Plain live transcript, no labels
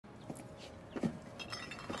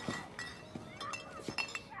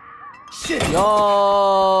Shit.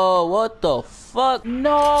 Yo, what the fuck?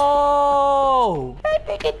 No! That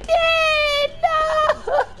nigga dead!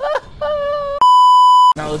 No!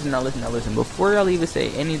 Now listen. Before y'all even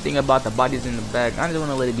say anything about the bodies in the back, I just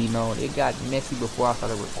want to let it be known it got messy before I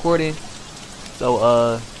started recording.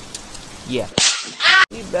 So, yeah.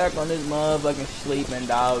 We back on this motherfucking sleeping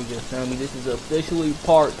dog, you feel me? This is officially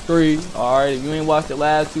part 3. Alright, if you ain't watched the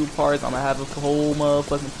last 2 parts, I'm gonna have a whole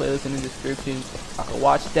motherfucking playlist in the description. I can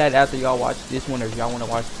watch that after y'all watch this one, or if y'all wanna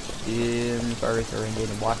watch this first or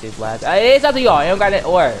then watch this last. It's up to y'all. I don't got that.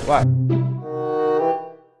 Alright, what?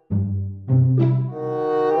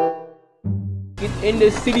 Get in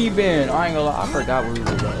the city van. I ain't gonna lie, I forgot where we was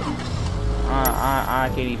at. I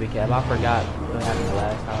can't even cap. I forgot what happened the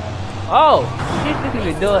last time. Oh, this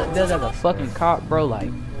nigga does as a fucking cop, bro.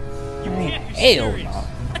 Like, man, hell no.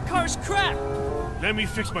 That car's crap. Let me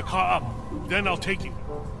fix my car up, then I'll take you.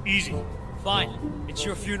 Easy. Fine. It's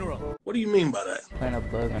your funeral. What do you mean by that? Playing a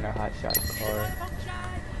bug on a hot shot car.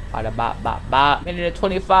 Bada bop bop bop. Minute and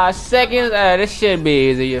 25 seconds. This shit be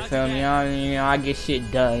easy. You feel me? I get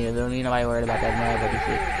shit done. You feel me? Nobody worried about that motherfucking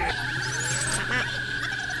shit.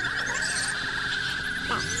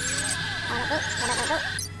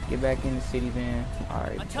 Get back in the city van.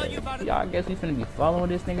 Alright. Y'all, I guess we finna be following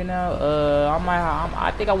this nigga now.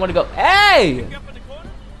 I think I wanna go. Hey!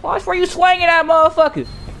 Watch where you swinging at, motherfucker.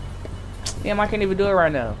 Damn, I can't even do it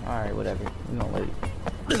right now. Alright, whatever. We gonna let it.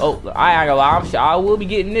 Oh, I ain't gonna lie. I'm sure I will be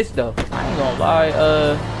getting this though. I ain't gonna lie.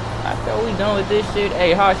 After we done with this shit,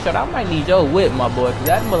 hey, hot shot, I might need your whip, my boy, cause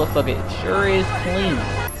that motherfucker sure is clean.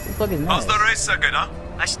 What the fuck is that? How's the race second, huh?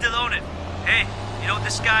 I still own it. Hey, you know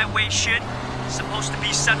this guy weighs shit? Supposed to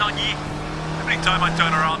be Sun On Yi. Every time I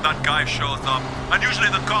turn around, that guy shows up. And usually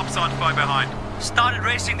the cops aren't far behind. Started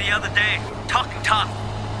racing the other day. Talking tough.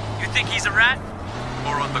 You think he's a rat?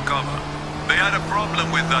 Or undercover. They had a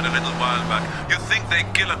problem with that a little while back. You think they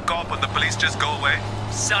kill a cop and the police just go away?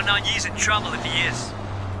 Sun On Yi's in trouble if he is.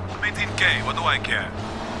 18K, what do I care?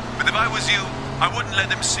 But if I was you, I wouldn't let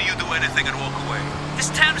them see you do anything and walk away. This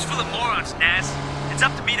town is full of morons, Naz. It's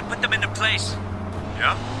up to me to put them into place.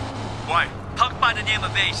 Yeah? Why? Punk by the name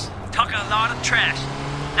of Ace. Talking a lot of trash.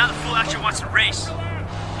 Now the fool actually wants to race.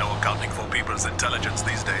 No accounting for people's intelligence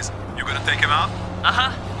these days. You gonna take him out?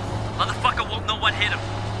 Uh-huh. Motherfucker won't know what hit him.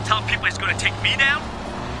 Telling people he's gonna take me down?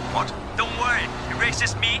 What? Don't worry. If he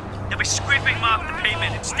races me, they'll be scraping him off the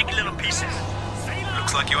pavement in sticky little pieces.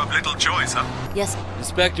 Looks like you have little choice, huh? Yes.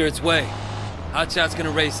 Inspector, it's Way. Hotshot's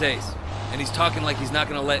gonna race Ace. And he's talking like he's not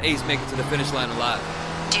gonna let Ace make it to the finish line alive.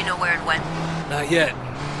 Do you know where and when? Not yet.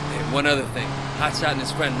 Hey, one other thing. Hotshot and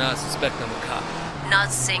his friend Naz suspect I'm a cop.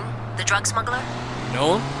 Naz Singh, the drug smuggler? You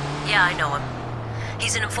know him? Yeah, I know him.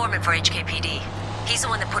 He's an informant for HKPD. He's the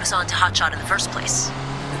one that put us on to Hotshot in the first place.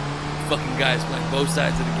 Fucking guy's playing both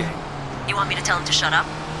sides of the game. You want me to tell him to shut up?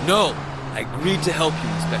 No! I agreed to help you,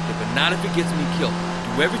 Inspector, but not if it gets me killed.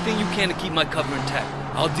 Do everything you can to keep my cover intact.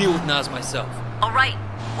 I'll deal with Naz myself. All right,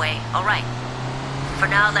 Way, all right. For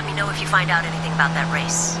now, let me know if you find out anything about that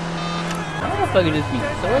race. Motherfucker just be.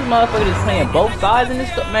 So this motherfucker just playing both sides in this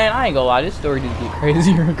stuff? Man, I ain't gonna lie. This story just get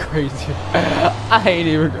crazier and crazier. I ain't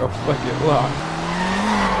even gonna fucking lie.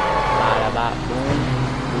 Bada bop boom,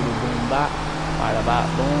 boom boom bop. Bada bop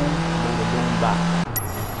boom, boom boom bop.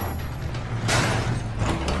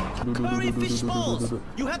 Curry fish balls!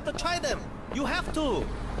 You have to try them! You have to!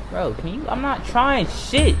 Bro, can you? I'm not trying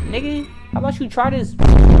shit, nigga. How about you try this?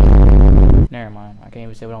 Never mind. I can't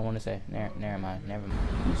even say what I want to say. Never mind.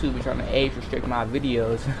 YouTube be trying to age restrict my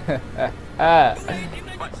videos.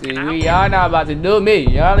 See, y'all not about to do me.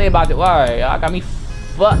 Y'all ain't about to worry. Y'all got me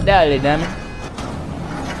fucked out of it, damn it.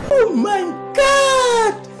 Oh my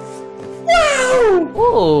god!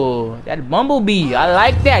 Wow! Ooh, that bumblebee. I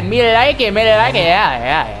like that. Me like it.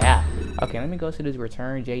 Yeah. Okay, let me go to this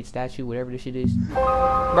return Jade statue, whatever this shit is.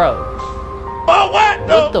 Bro. Oh,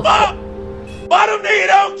 what the fuck? Why them niggas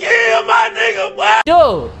don't kill my nigga? What?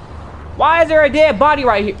 Dude, why is there a dead body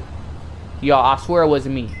right here? Y'all, I swear it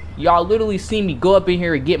wasn't me. Y'all literally see me go up in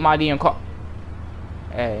here and get my damn car.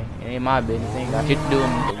 Hey, it ain't my business. It ain't got shit to do with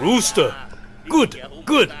me. Rooster.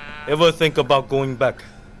 Good. Ever think about going back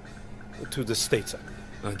to the States?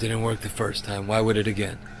 It didn't work the first time. Why would it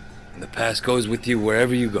again? And the past goes with you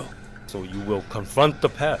wherever you go. So you will confront the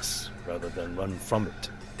past rather than run from it.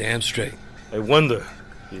 Damn straight. I wonder,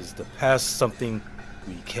 is the past something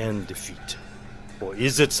we can defeat? Or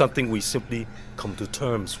is it something we simply come to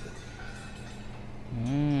terms with?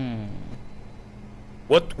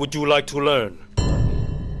 What would you like to learn?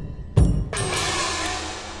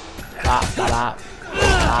 Stop.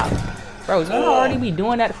 Bro, don't I already be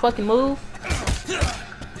doing that fucking move?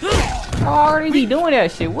 already be doing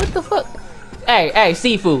that shit. What the fuck? Hey,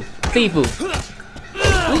 seafood. We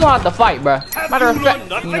gonna have to fight, bro. Matter of fact,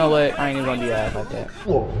 you know what? I ain't even gonna do that like that.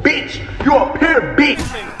 You a bitch! You a pure bitch!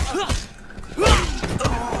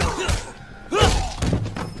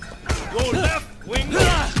 Your left wing. Your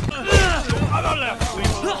other left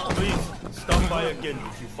wing. Please stop by again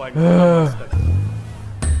if you find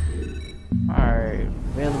Alright,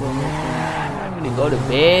 available mission. I'm gonna go to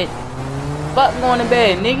bed. Fuck going to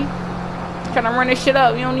bed, nigga. Trying to run this shit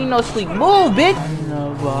up. You don't need no sleep. Move, bitch.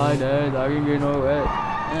 No, boy, that I can get no rest.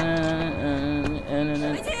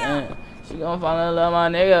 She gonna fall in love, my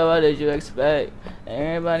nigga. What did you expect?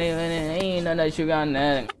 Everybody ain't know that you got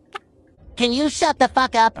that. Can you shut the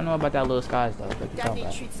fuck up? I know about that little skies though. I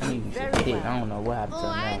don't know what happened to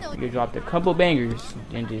him now. You dropped a couple bangers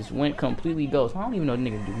and just went completely ghost. I don't even know the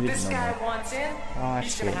nigga do music no more. Oh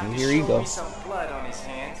shit, and here he goes. Some blood on his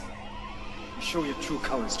hands. Show your true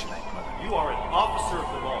colors tonight, brother. You are an officer of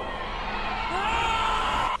the law.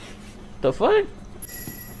 The fuck?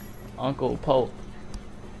 Uncle Poe.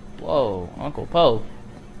 Whoa, Uncle Poe.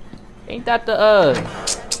 Ain't that the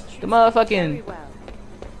motherfucking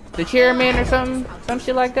the chairman or something? Some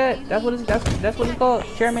shit like that? That's what it's called?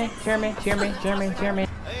 Chairman.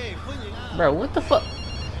 Bro, what the fuck?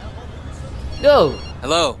 Yo.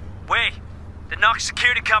 Hello. Wait, the Knox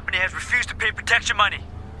security company has refused to pay protection money.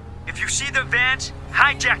 If you see their vans,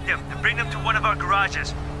 hijack them and bring them to one of our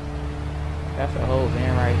garages. That's a whole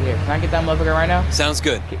van right here. Can I get that motherfucker right now? Sounds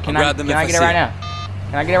good. Can I get it right now?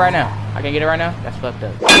 Can I get it right now? I can get it right now? That's fucked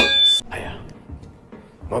up.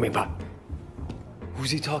 Mommy Pop.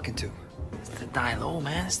 Who's he talking to? It's the THO,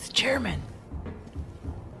 man. It's the chairman.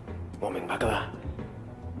 Mommy Bagala.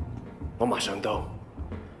 Mama Shando.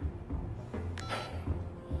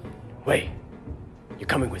 Wait. You're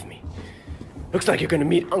coming with me. Looks like you're gonna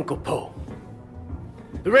meet Uncle Poe.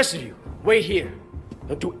 The rest of you, wait here.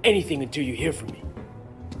 Don't do anything until you hear from me.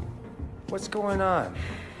 What's going on?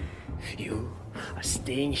 You are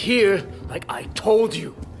staying here like I told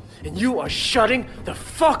you. And you are shutting the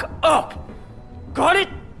fuck up. Got it?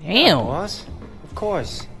 Damn. Boss? Of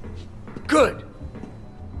course. Good.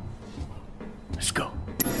 Let's go.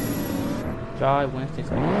 Jai Winston's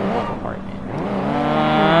apartment.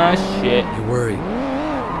 Shit. You're worried.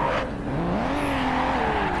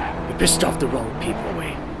 You pissed off the wrong people,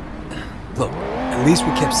 Wayne. Look, at least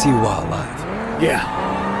we kept Siwa alive. Yeah,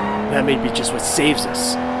 that may be just what saves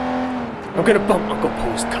us. I'm gonna bump Uncle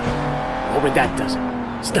Poe's cut. Or when that doesn't,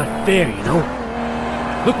 it's not fair, you know?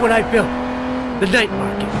 Look what I built. The night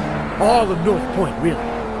market. All of North Point, really.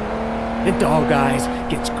 Then Dog Eyes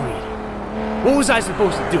gets greedy. What was I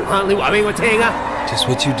supposed to do, huh? Just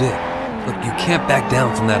what you did. Look, you can't back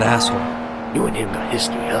down from that asshole. You and him got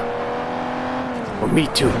history, huh? Well, me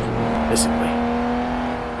too. Listen, Wayne.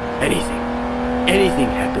 Anything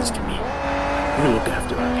happens to me, we look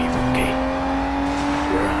after our people, okay?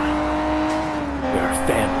 We're a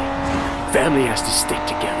family. Family has to stick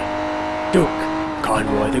together. Duke,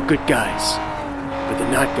 Conroy, they're good guys. But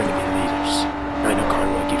they're not gonna be leaders. I know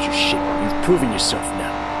Conroy gives you shit. You've proven yourself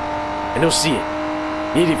now. And he'll see it.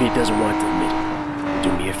 Even if he doesn't want to admit it.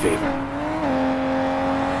 Do me a favor.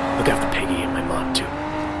 Look after Peggy and my mom, too.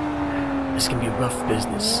 This can be a rough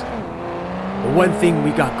business. But one thing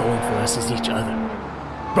we got going for us is each other.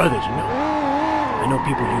 Brothers, you know. I know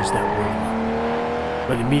people use that word a lot.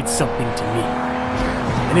 But it means something to me.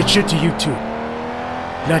 And it should to you, too.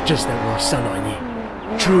 Not just that we're son on ye.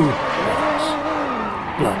 True brothers.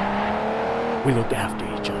 Blood. We look after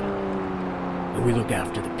each other. And we look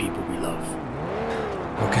after the people we love.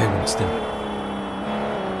 Okay, Winston.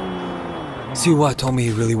 Siwa told me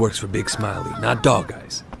he really works for Big Smiley, not Dog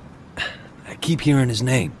Eyes. I keep hearing his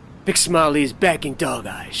name. Big Smiley is backing Dog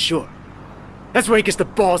Eyes, sure. That's where he gets the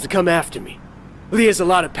balls to come after me. Lee has a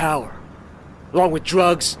lot of power. Along with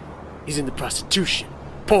drugs, he's into prostitution,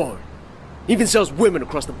 porn. He even sells women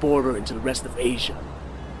across the border into the rest of Asia.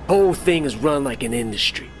 The whole thing is run like an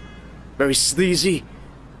industry. Very sleazy,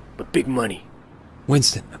 but big money.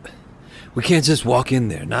 Winston, we can't just walk in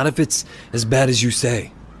there, not if it's as bad as you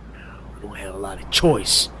say. We don't have a lot of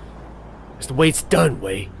choice. That's the way it's done,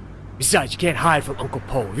 Way. Besides, you can't hide from Uncle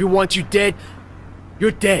Poe. If he wants you dead, you're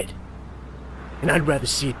dead. And I'd rather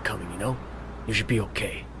see it coming, you know? You should be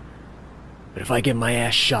okay. But if I get my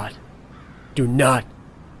ass shot, do not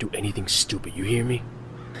do anything stupid, you hear me?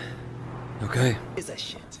 Okay. Is that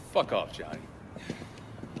shit? Fuck off, Johnny.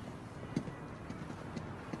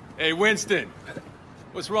 Hey, Winston.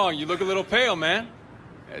 What's wrong? You look a little pale, man.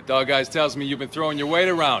 That Dog Eyes tells me you've been throwing your weight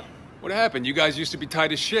around. What happened? You guys used to be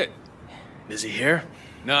tight as shit. Is he here?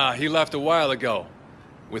 Nah, he left a while ago.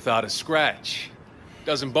 Without a scratch.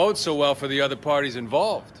 Doesn't bode so well for the other parties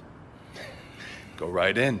involved. Go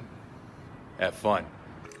right in. Have fun.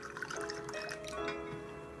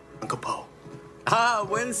 Uncle Po. Ah,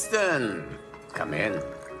 Winston. Come in.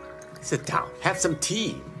 Sit down. Have some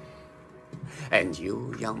tea. And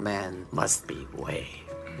you, young man, must be Wei.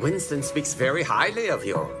 Winston speaks very highly of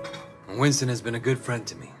you. Winston has been a good friend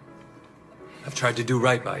to me. I've tried to do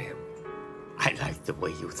right by him. I like the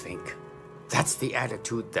way you think. That's the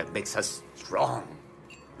attitude that makes us strong.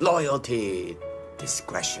 Loyalty,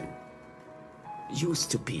 discretion.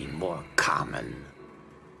 Used to be more common.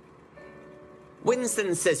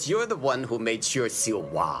 Winston says you're the one who made sure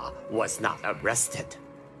Siwa was not arrested.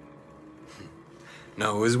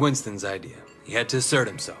 No, it was Winston's idea. He had to assert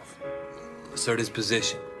himself. Assert his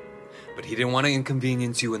position. But he didn't want to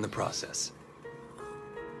inconvenience you in the process.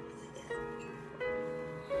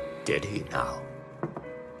 Did he now?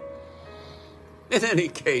 In any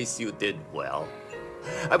case, you did well.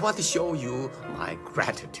 I want to show you my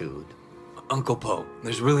gratitude. Uncle Po,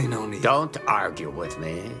 there's really no need. Don't argue with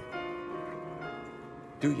me.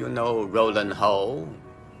 Do you know Roland Ho?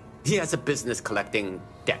 He has a business collecting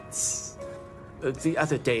debts. The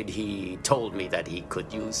other day he told me that he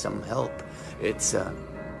could use some help. It's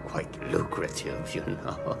quite lucrative, you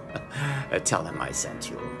know. Tell him I sent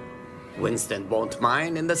you. Winston won't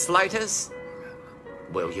mind in the slightest.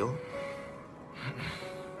 Will you?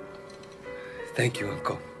 Thank you,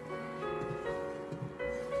 Uncle.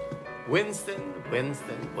 Winston,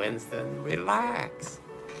 relax.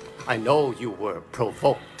 I know you were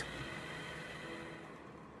provoked.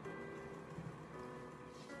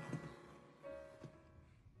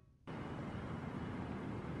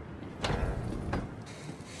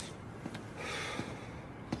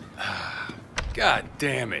 God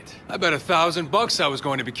damn it. I bet $1,000 I was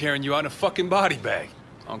going to be carrying you out in a fucking body bag.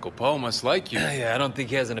 Uncle Po must like you. Yeah, I don't think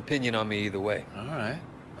he has an opinion on me either way. All right.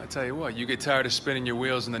 I tell you what, you get tired of spinning your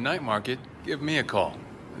wheels in the night market, give me a call.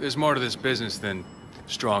 There's more to this business than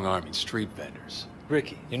strong-arming street vendors.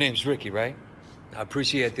 Ricky. Your name's Ricky, right? I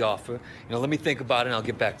appreciate the offer. Let me think about it and I'll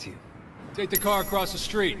get back to you. Take the car across the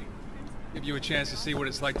street. Give you a chance to see what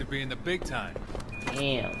it's like to be in the big time.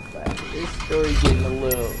 Damn, but this story getting a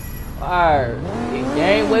little fire.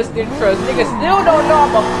 Gang Western Trust. Niggas still don't know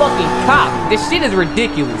I'm a fucking cop. This shit is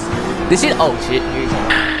ridiculous. This shit. Oh shit. Here you go.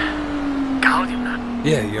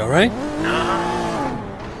 Yeah, you alright?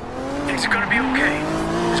 Things are gonna be okay.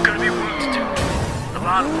 There's gonna be work to do. A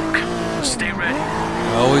lot of work. So stay ready.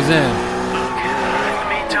 I always am. Look, in the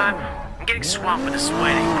meantime, I'm getting swamped with this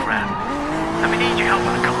sweating crap. I'm gonna need your help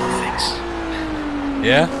on a couple of things.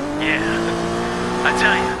 Yeah? Yeah. I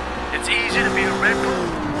tell you, it's easier to be a Red Bull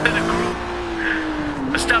than a crew.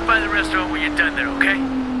 I'll stop by the restaurant when you're done there, okay?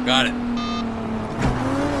 Got it.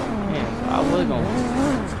 Man, I was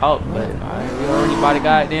gonna talk, but we already bought a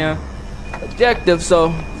goddamn objective,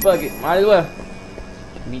 so fuck it. Might as well.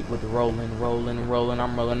 Meet with the rolling. I'm rolling.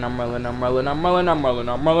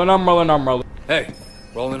 Hey,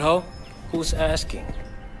 Roland Ho? Who's asking?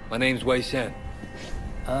 My name's Wei Shen.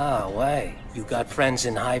 Ah, Wei. You got friends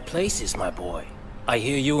in high places, my boy. I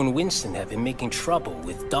hear you and Winston have been making trouble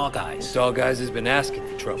with Dog Eyes. Dog Eyes has been asking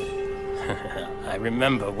for trouble. I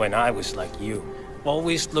remember when I was like you,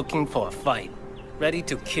 always looking for a fight, ready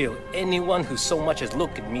to kill anyone who so much as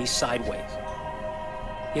looked at me sideways.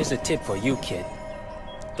 Here's a tip for you, kid.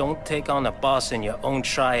 Don't take on a boss in your own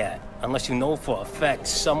triad unless you know for a fact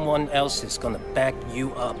someone else is gonna back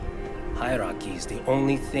you up. Hierarchy is the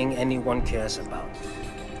only thing anyone cares about.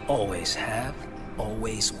 Always have,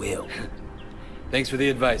 always will. Thanks for the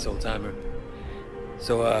advice, old-timer.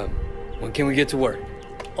 So, when can we get to work?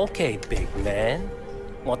 Okay, big man.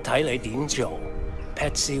 我睇你點做.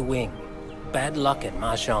 Patsy Wing. Bad luck at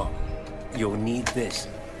Mahjong. You'll need this.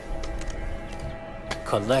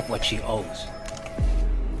 Collect what she owes.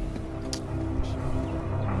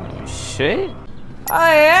 Shit.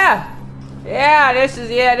 Oh yeah. This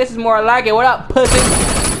is more like it. What up, pussy?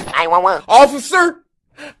 911. Officer,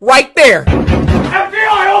 right there.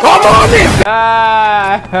 FBI, come on in.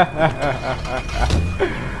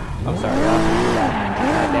 I'm sorry, y'all.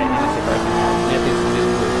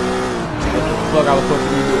 Fuck, I was supposed to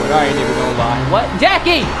be doing. I ain't even gonna lie. What?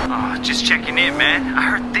 Jackie! Just checking in, man. I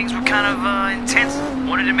heard things were kind of intense.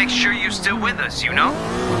 Wanted to make sure you're still with us, you know?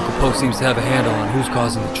 Uncle Po seems to have a handle on who's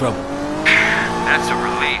causing the trouble. That's a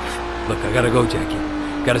relief. Look, I gotta go, Jackie.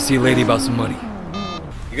 Gotta see a lady about some money.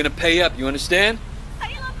 You're gonna pay up, you understand?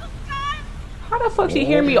 How the fuck she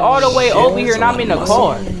hear me all the way over here and I'm in the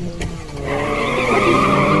car?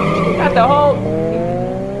 Got the whole...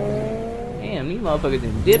 Damn, these motherfuckers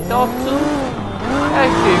done dipped off too? That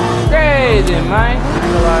shit crazy, man.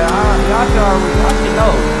 ain't gonna lie. Y'all should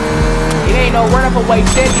know. It ain't no run up away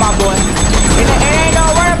shit, my boy. It ain't no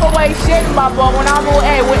run up away shit, my boy. When I move,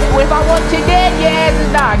 hey, if I want you dead, your ass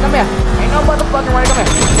is dying. Come here. Ain't no motherfucking running. Come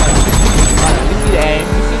here. Alright, you see the aim.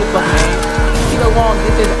 You see the fucking aim. You see the wrong.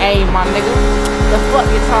 This is aim, my nigga. The fuck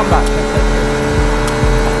you talking about?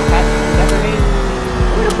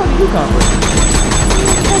 Where the fuck did you come from?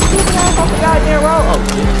 Off the goddamn road. Oh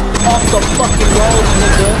shit. Off the fucking road,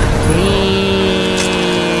 nigga.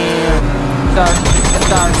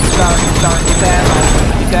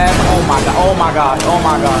 Damn. Sorry. Oh my god.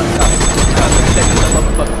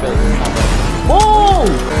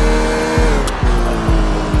 Move!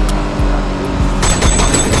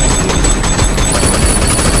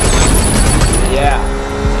 Yeah.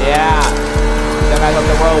 Get that ass off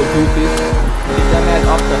the road, doofies. Get that ass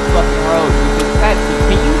off the fucking road, doofies. Patsy,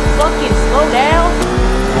 can you fucking slow down?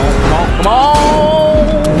 Come on!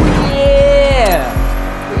 Yeah!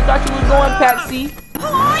 Where you thought you was going, Patsy? Who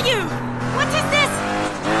are you? What is this?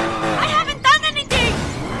 I haven't done anything!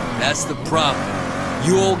 That's the problem.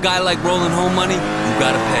 You old guy like rolling home money, you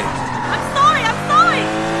gotta pay. I'm sorry!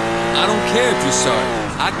 I don't care if you're sorry.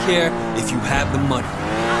 I care if you have the money.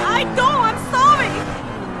 I don't! I'm sorry!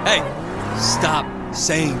 Hey, stop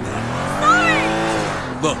saying that. Sorry!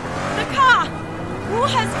 Look. The car! Who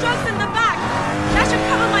has drugs in the back? That should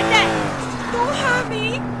cover my debt! Don't hurt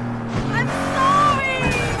me! I'm sorry!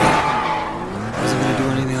 Wasn't gonna do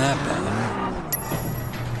anything that bad.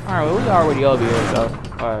 Alright, well, we already over here, so.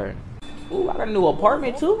 Alright. Ooh, I got a new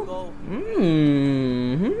apartment too?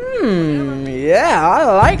 Yeah, I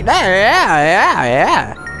like that.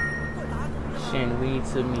 Yeah. Shen, we need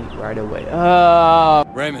to meet right away.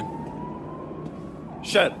 Raymond.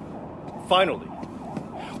 Shen, finally.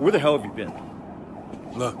 Where the hell have you been?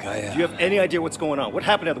 Look, Do you have any idea what's going on? What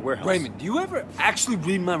happened at the warehouse? Raymond, do you ever actually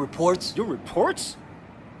read my reports? Your reports?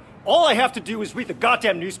 All I have to do is read the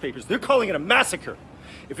goddamn newspapers. They're calling it a massacre.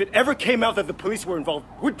 If it ever came out that the police were involved,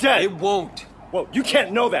 we're dead. It won't. Well, you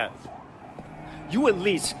can't know that. You at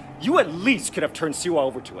least could have turned Siwa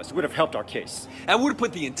over to us. It would have helped our case. And would have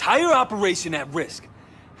put the entire operation at risk.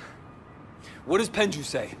 What does Pendrew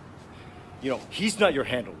say? You know, he's not your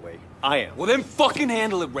handle, Wei. I am. Well, then fucking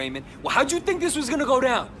handle it, Raymond. Well, how'd you think this was gonna go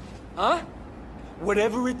down? Huh?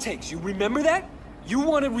 Whatever it takes, you remember that? You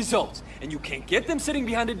wanted results, and you can't get them sitting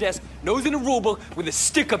behind a desk, nose in a rulebook, with a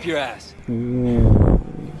stick up your ass.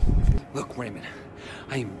 Look, Raymond,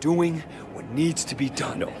 I am doing what needs to be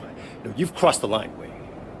done. No, you've crossed the line, Wei.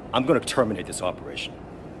 I'm gonna terminate this operation.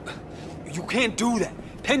 You can't do that.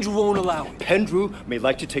 Pendrew won't allow it. Pendrew may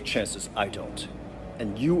like to take chances, I don't.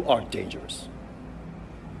 And you are dangerous.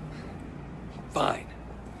 Fine.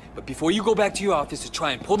 But before you go back to your office to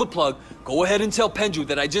try and pull the plug, go ahead and tell Pendrew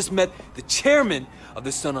that I just met the chairman of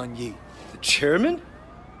the Sun On Yee. The chairman?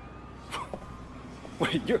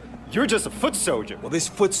 Wait, you're just a foot soldier. Well, this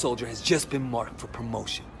foot soldier has just been marked for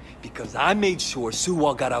promotion because I made sure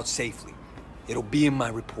Suwa got out safely. It'll be in my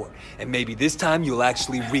report, and maybe this time you'll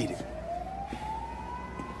actually read it.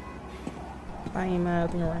 I ain't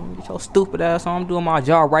mad at you. Get your stupid ass on. I'm doing my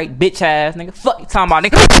job right, bitch ass nigga. Fuck you talking about,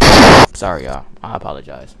 nigga. Sorry, y'all. I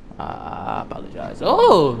apologize.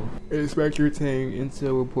 Oh! Inspector Tang,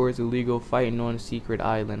 intel reports illegal fighting on a secret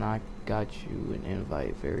island. I got you an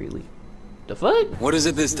invite, very late. The fuck? What is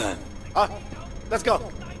it this time? Let's go.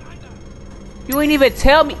 You ain't even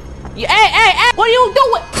tell me. Hey! What are you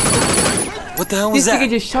doing? What the hell was that? This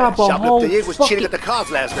nigga just shot up a whole Shoplifter was cheating fucking... at the cars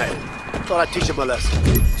last night. Thought I'd teach him a lesson.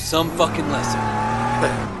 Some fucking lesson.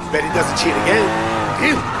 Bet he doesn't cheat again.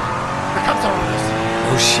 You. The cops are on us.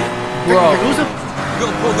 Oh shit. Bro. You lose him? You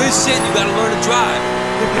gonna pull this shit, you gotta learn to drive.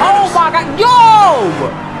 Oh my god. Yo!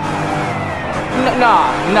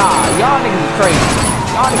 Nah. Y'all niggas is crazy.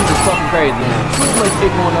 Y'all niggas is fucking crazy, man. Too much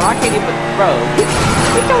shit going on. I can't even... Bro.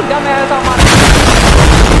 Get your dumb ass on my...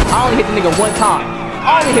 I only hit the nigga one time.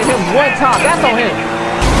 I only hit him one time. That's on him.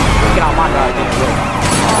 Get out my goddamn way.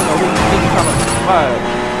 I don't know who you think you're trying to...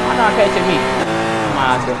 I'm not catching me.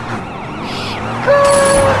 My ass.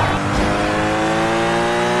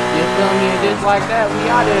 You feel me? And just like that,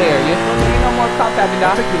 we out of there. You feel me? Ain't no more cops after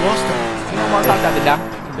that. I think you lost him. Ain't no more cops after that.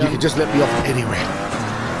 You can just let me off anyway.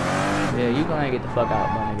 Yeah, you gonna get the fuck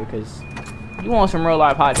out, my nigga, cause you want some real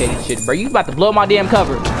life hot taking shit, bro. You about to blow my damn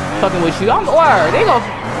cover. Fucking with you. I'm word. They gon'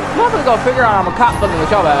 motherfuckers gonna figure out I'm a cop fucking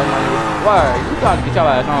with your ass, my nigga. Word. You about to get your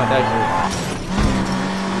ass on with that shit.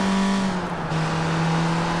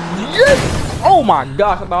 Yes! Oh my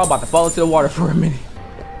gosh, I thought I was about to fall into the water for a minute.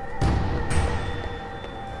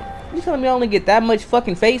 You telling me I only get that much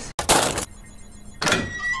fucking face?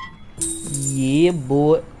 Yeah,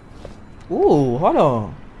 boy. Ooh, hold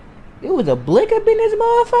on. It was a blick up in this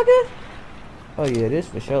motherfucker? Oh yeah, this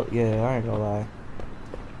for sure. Yeah, I ain't gonna lie.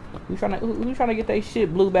 Who's trying to get that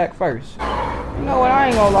shit blue back first? You know what? I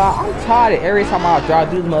ain't gonna lie. I'm tired of every time I drive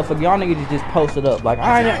through this motherfucker, y'all niggas just post it up. Like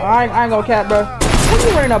I ain't gonna cap, bro. What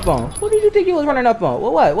you running up on? What did you think you was running up on?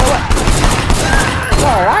 What?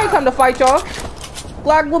 Sorry, I ain't come to fight y'all.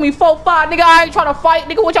 Glock with me 4-5, nigga. I ain't trying to fight,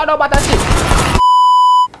 nigga. What y'all know about that shit?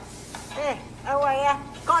 Ê, đâu rồi à?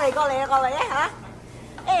 Con嚟hả?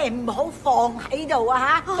 Ê,唔好放喺度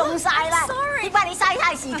啊嚇，凍晒啦！點解你嘥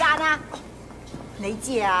太時間啊？你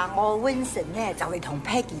知啊，我 Winston 咧就嚟同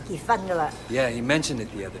Peggy 結婚噶啦。Yeah, he mentioned it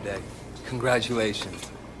the other day. Congratulations.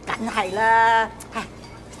 梗係啦，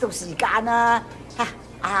到時間啦嚇。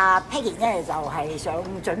阿 Peggy 咧就係想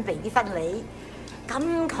準備啲婚禮，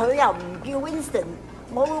咁佢又唔叫 Winston，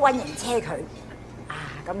我會揾人車佢。啊，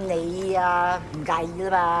咁你啊唔介意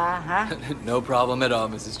啦嘛嚇No problem at all,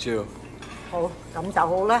 Mrs. Chu. 好，咁就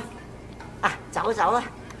好啦。啊，走啦，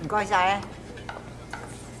唔該晒啊！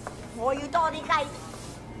我要多啲雞，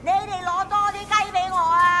你哋攞多啲雞俾我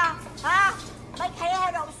啊！嚇，咪企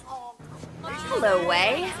喺度傻。Hello,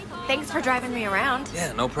 Wei. Thanks for driving me around.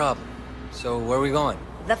 Yeah, no problem. So, where are we going?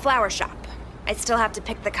 The flower shop. I still have to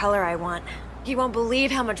pick the color I want. You won't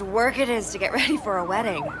believe how much work it is to get ready for a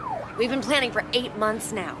wedding. We've been planning for 8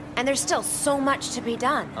 months now, and there's still so much to be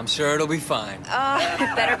done. I'm sure it'll be fine.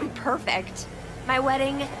 It better be perfect. My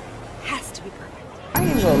wedding has to be perfect. I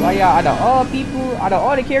ain't gonna lie, y'all. Out of all people, out of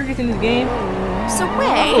all the characters in this game, so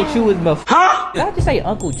Wei. Uncle Chu is my. Huh? Did I just say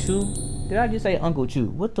Uncle Chu? Did I just say Uncle Chu?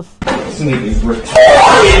 What the? This nigga's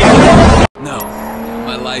retarded. No,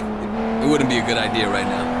 my life. It wouldn't be a good idea right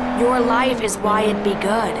now. Your life is why it'd be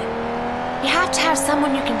good. You have to have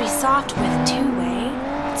someone you can be soft with too, Wei.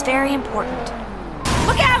 It's very important.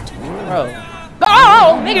 Look out! Bro.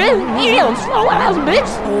 Oh, nigga! You slow ass bitch!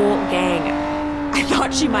 Whole gang. I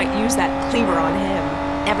thought she might use that cleaver on him.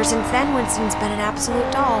 Ever since then, Winston's been an absolute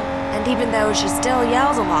doll. And even though she still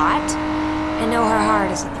yells a lot, I know her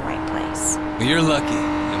heart is in the right place. Well, you're lucky.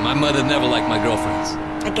 And my mother never liked my girlfriends.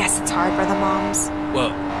 I guess it's hard for the moms.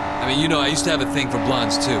 Well, I mean, you know, I used to have a thing for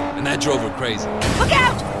blondes too, and that drove her crazy. Look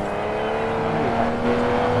out!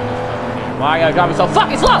 Why you gotta drive me so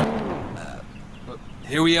fucking slow?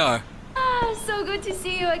 Here we are. So good to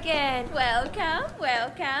see you again. Welcome.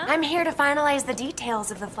 I'm here to finalize the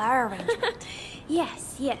details of the flower arrangement.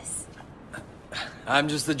 Yes. I'm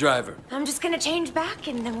just the driver. I'm just gonna change back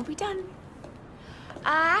and then we'll be done.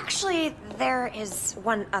 Actually, there is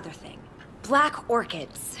one other thing. Black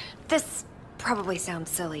orchids. This probably sounds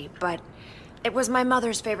silly, but it was my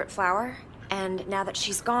mother's favorite flower, and now that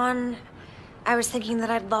she's gone, I was thinking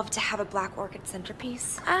that I'd love to have a black orchid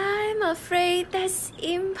centerpiece. I'm afraid that's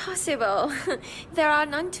impossible. There are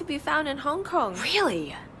none to be found in Hong Kong.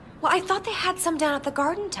 Really? Well, I thought they had some down at the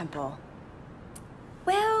Garden Temple.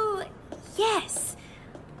 Well, yes,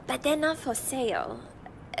 but they're not for sale.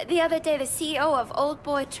 The other day, the CEO of Old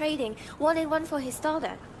Boy Trading wanted one for his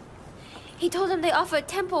daughter. He told them they offered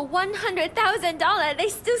Temple $100,000. They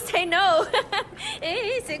still say no.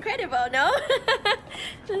 It's incredible, no?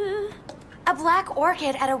 A black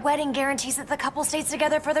orchid at a wedding guarantees that the couple stays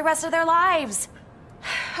together for the rest of their lives.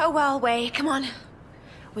 Oh well, Wei, come on.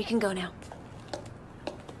 We can go now.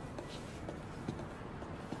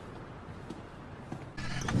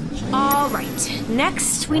 All right,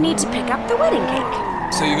 next we need to pick up the wedding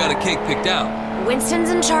cake. So you got a cake picked out? Winston's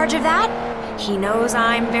in charge of that. He knows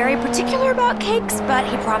I'm very particular about cakes, but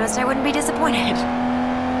he promised I wouldn't be disappointed.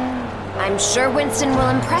 I'm sure Winston will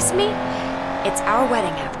impress me. It's our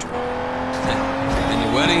wedding after all. And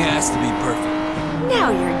your wedding has to be perfect.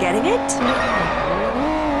 Now you're getting it.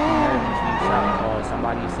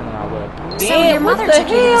 So your mother took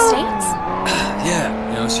you to the States? Yeah,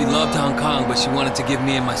 you know, she loved Hong Kong, but she wanted to give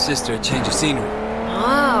me and my sister a change of scenery.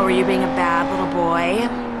 Oh, were you being a bad little boy?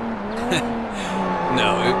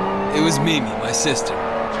 No, it was Mimi, my sister.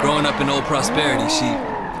 Growing up in Old Prosperity,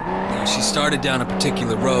 she started down a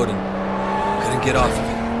particular road and couldn't get off of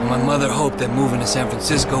it. And my mother hoped that moving to San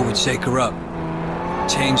Francisco would shake her up.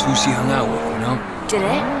 Change who she hung out with, you know? Did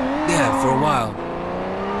it? Yeah, for a while.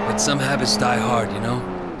 But some habits die hard, you know?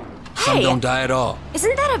 Some don't die at all.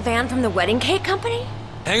 Isn't that a van from the wedding cake company?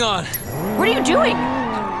 Hang on. What are you doing?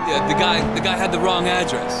 Yeah, the guy had the wrong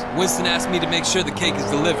address. Winston asked me to make sure the cake is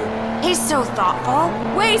delivered. He's so thoughtful.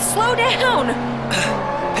 Wait, slow down!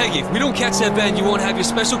 Peggy, if we don't catch that van, you won't have your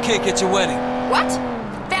special cake at your wedding. What?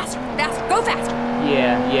 Faster, go faster!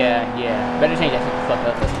 Yeah. Better change that shit the fuck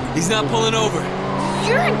up. He's not pulling over.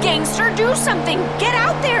 You're a gangster, do something! Get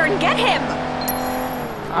out there and get him!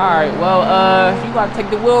 Alright, well, you gotta take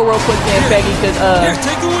the wheel real quick there, Peggy, cause, Here,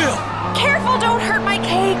 take the wheel! Careful, don't hurt my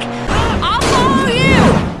cake!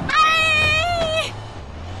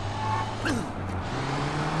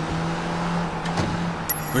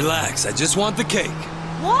 Relax, I just want the cake.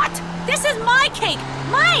 What? This is my cake!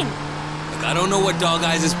 Mine! Look, I don't know what Dog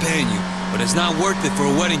Eyes is paying you, but it's not worth it for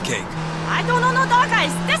a wedding cake. I don't know no Dog Eyes.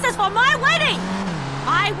 This is for my wedding!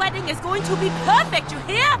 My wedding is going to be perfect, you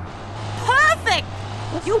hear? Perfect!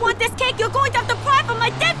 You want this cake, you're going to have to pry from my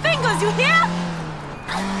dead fingers, you hear?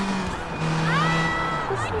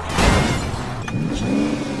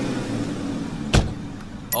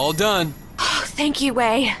 All done. Oh, thank you,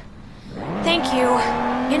 Wei. Thank you.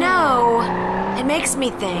 You know, it makes me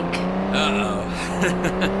think. Uh-oh.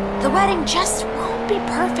 The wedding just won't be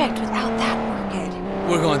perfect without that orchid.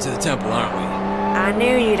 We're going to the temple, aren't we? I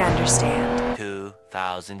knew you'd understand.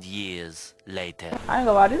 2,000 years later. I ain't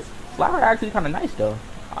gonna lie, this flower actually kind of nice though.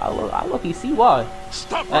 I look, you see why?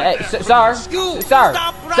 Stop right hey, sorry. Sorry.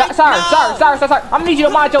 I'm gonna need you to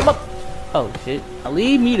mind your look. Oh shit!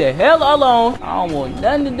 Leave me the hell alone. I don't want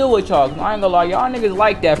nothing to do with y'all. I ain't gonna lie, y'all niggas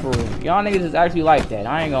like that for real. Y'all niggas is actually like that.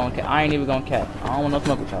 I ain't even gonna cap. I don't want no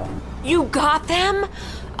smoke with y'all. You got them?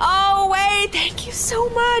 Oh wait, thank you so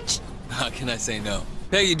much. How can I say no?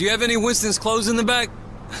 Peggy, do you have any Winston's clothes in the back?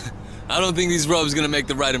 I don't think these robes gonna make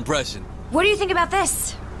the right impression. What do you think about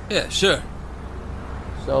this? Yeah, sure.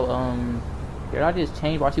 So, did I just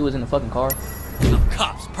change while she was in the fucking car? Oh,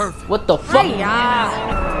 cops, perfect. What the fuck?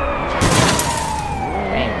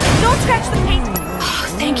 Don't scratch the paint. Oh,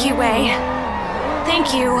 thank you, Wei.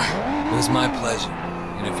 Thank you. It was my pleasure.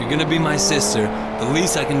 And if you're gonna be my sister, the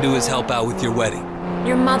least I can do is help out with your wedding.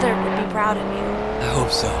 Your mother would be proud of you. I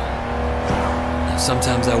hope so.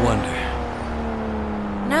 Sometimes I wonder.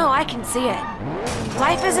 No, I can see it.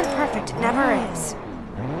 Life isn't perfect, it never is.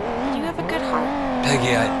 You have a good heart.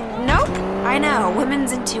 Peggy, Nope, I know,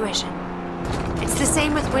 women's intuition. It's the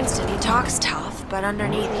same with Winston. He talks tough, but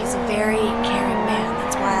underneath he's a very caring man.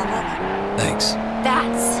 That's why I love him. Thanks.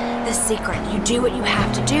 That's the secret. You do what you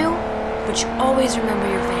have to do, but you always remember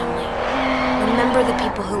your family. Remember the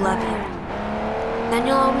people who love you. Then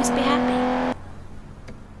you'll always be happy.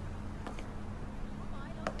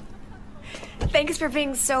 Thanks for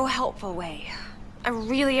being so helpful, Wei. I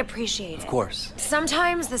really appreciate it. Of course.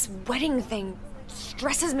 Sometimes this wedding thing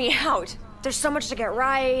stresses me out. There's so much to get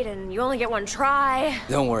right, and you only get one try.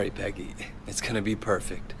 Don't worry, Peggy. It's gonna be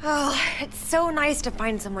perfect. Oh, it's so nice to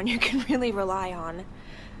find someone you can really rely on.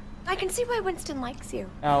 I can see why Winston likes you.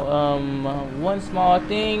 Now, one small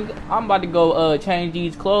thing. I'm about to go change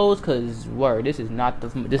these clothes, cause word, this is not the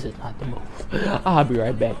move. I'll be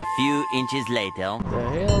right back. Few inches later. What the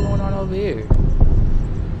hell going on over here?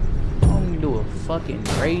 I'm gonna do a fucking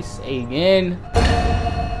race again.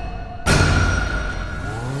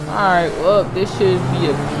 Alright, well, this should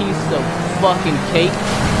be a piece of fucking cake.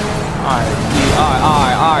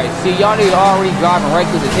 Alright. See, y'all niggas already driving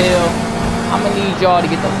reckless as hell. I'm gonna need y'all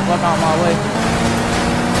to get the fuck out of my way.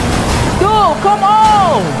 Dude, come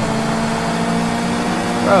on!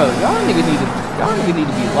 Bro, y'all niggas need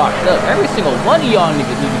to be locked up. Every single one of y'all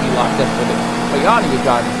niggas need to be locked up for this. But y'all niggas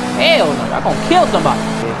driving. Hell no, y'all gonna kill somebody.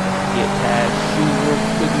 Get past shoes real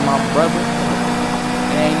quick, my brother.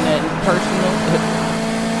 It ain't nothing personal.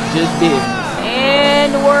 Just business.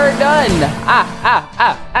 And we're done.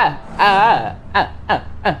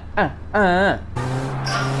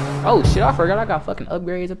 Oh shit, I forgot I got fucking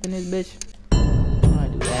upgrades up in this bitch. I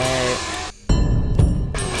do that.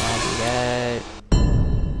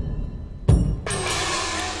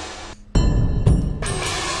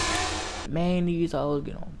 Man, these hoes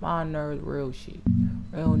get on my nerves, real shit.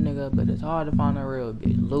 Real nigga, but it's hard to find a real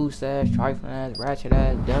bitch. Loose ass, trifling ass, ratchet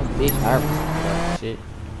ass, dumb bitch, however shit.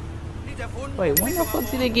 Wait, when the fuck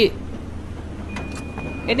did it get?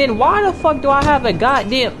 And then why the fuck do I have a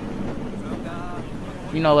goddamn?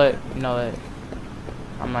 You know what?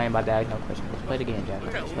 I'm not even about to ask no questions. Let's play it again, Jack.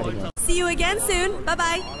 Let's play it again. See you again soon.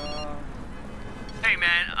 Bye-bye. Hey,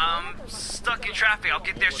 man, I'm stuck in traffic. I'll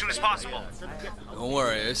get there as soon as possible. Don't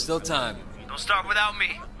worry, there's still time. Don't start without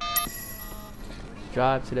me.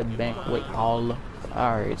 Drive to the banquet hall.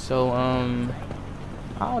 Alright, so, I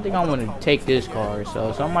don't think I want to take this car,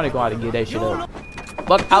 so somebody go out to get that shit up.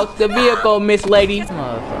 Fuck out the vehicle, Miss Lady.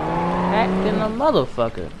 Motherfucker. Acting a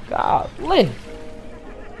motherfucker. Golly.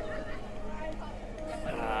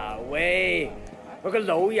 Wei,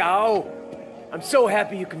 I'm so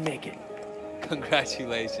happy you can make it.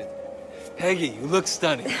 Congratulations. Peggy, you look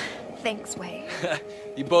stunning. Thanks, Wei.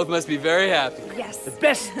 You both must be very happy. Yes. The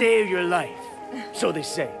best day of your life. So they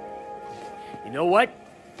say. You know what?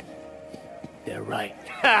 They're right.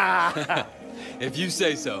 If you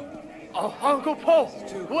say so. Oh, Uncle Paul,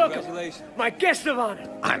 welcome. Congratulations. My guest of honor.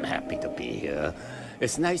 I'm happy to be here.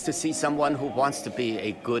 It's nice to see someone who wants to be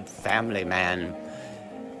a good family man.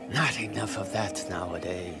 Not enough of that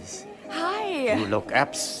nowadays. Hi. Hi! You look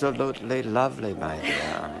absolutely lovely, my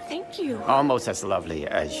dear. Thank you. Almost as lovely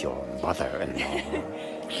as your mother-in-law.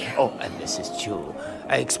 Oh, and Mrs. Chu,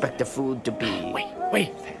 I expect the food to be...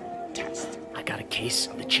 Wait. I got a case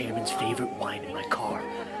of the chairman's favorite wine in my car.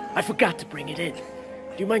 I forgot to bring it in. Do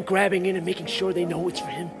you mind grabbing in and making sure they know it's for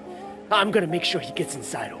him? I'm gonna make sure he gets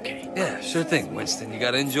inside, okay? Yeah, sure thing, Winston. You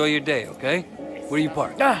gotta enjoy your day, okay? Where are you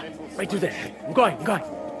parked? Right through there. I'm going.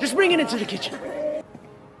 Just bring it into the kitchen.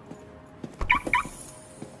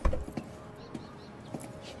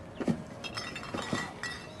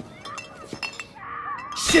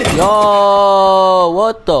 Shit! Yo,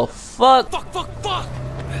 what the fuck? Fuck!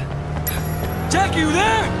 Jack, you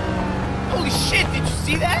there? Holy shit, did you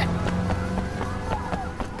see that?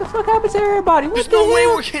 What the fuck happened to everybody? What There's the no hell? way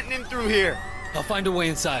we're getting in through here. I'll find a way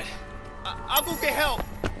inside. I'll go get help.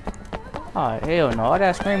 Oh hell no! All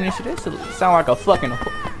that screaming and shit. This sound like a fucking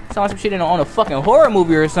sound like some shit on a fucking horror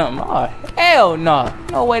movie or something. Oh hell no!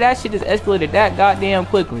 No way that shit just escalated that goddamn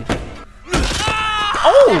quickly.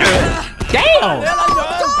 Oh damn!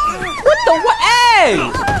 What the what? Hey!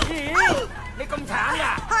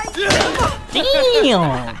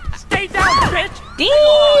 Damn! Stay down, bitch.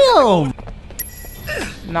 Damn!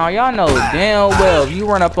 Nah, y'all know damn well if you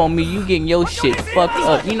run up on me, you getting your shit fucked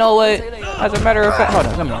up. You know what? As a matter of fact, hold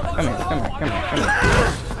on, come here.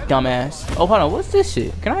 Dumbass. Oh, hold on, what's this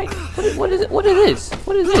shit? Can I? What is it? What is this?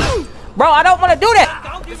 What is this? Bro, I don't want to do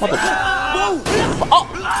that. What the? Oh,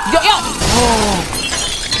 yo.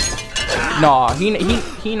 Nah, he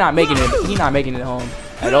not making it. He not making it home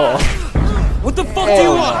at all. What the fuck do you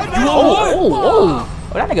want? You want more? Oh,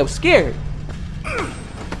 that nigga was scared.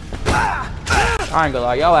 I ain't gonna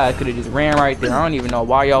lie, y'all ass could've just ran right there. I don't even know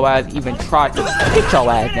why y'all ass even tried to get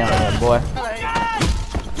y'all ass down there, boy.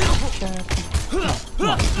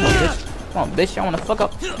 Come on, bitch. I wanna fuck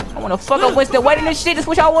up. Winston. Waiting this shit. This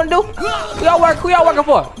what y'all wanna do? Who y'all working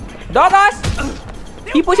for? Dog eyes?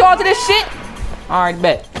 He push y'all to this shit? Alright,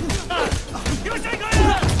 bet.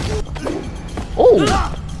 Oh,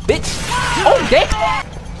 bitch. Oh, dick.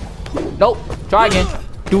 Nope. Try again.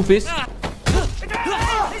 Doofus.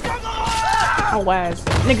 Oh, ass.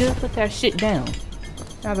 Nigga, put that shit down.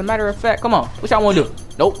 As a matter of fact, come on. What y'all wanna do?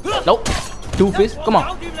 Nope. Doofus. Come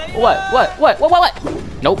on. What?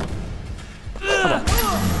 Nope. Come on.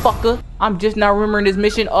 Fucker. I'm just not remembering this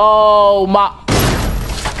mission. Oh, my.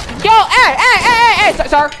 Yo, hey.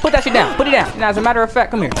 Sir, put that shit down. Put it down. Now, as a matter of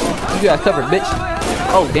fact, come here. You got covered, bitch.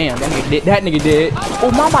 Oh, damn. That nigga did. Oh,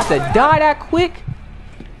 my, I'm about to die that quick.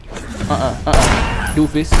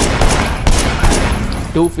 Doofus.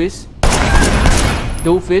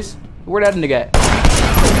 Where that nigga at?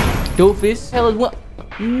 Doofus. Hell is what?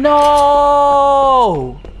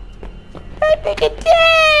 No. That nigga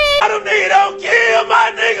dead. I don't kill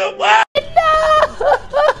my nigga. What?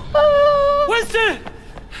 No. Winston!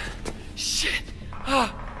 Shit.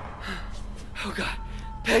 Oh God.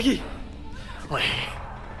 Peggy. Wait.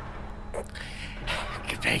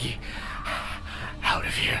 Get Peggy out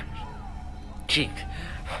of here. She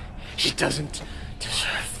doesn't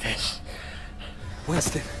deserve this.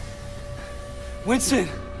 Winston!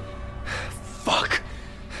 Fuck!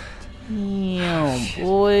 Damn,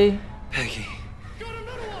 boy. Peggy.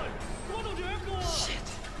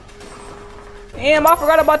 Damn, I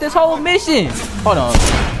forgot about this whole mission. Hold on.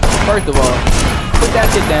 First of all, put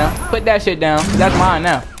that shit down. That's mine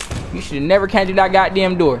now. You should have never came through that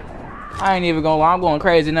goddamn door. I ain't even gonna lie, I'm going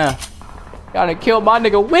crazy now. Y'all done killed my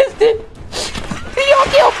nigga Winston. Y'all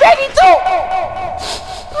killed Peggy too.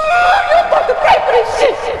 You're supposed to pay for this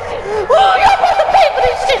shit.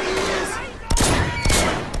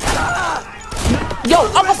 Yo,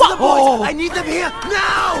 I'm a fuck. Oh. I need them here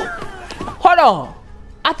now. Hold on.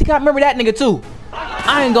 I think I remember that nigga too.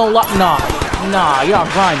 I ain't gonna lie. Nah, y'all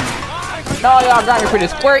grinding. No, y'all grinding for the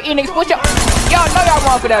Square Enix. Push y'all. Y'all know y'all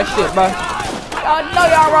wrong for that shit, bro. Y'all know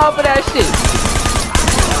y'all wrong for that shit.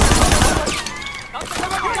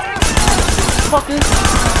 Fucker.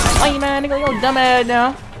 Lame man, nigga. Yo, dumb ass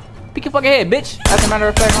down. Pick your fucking head, bitch. As a matter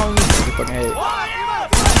of fact, I don't need to pick your fucking head.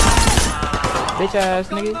 Bitch ass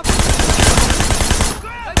nigga.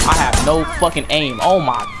 I have no fucking aim. Oh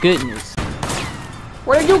my goodness.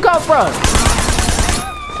 Where did you come from?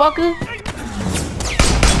 Fucker.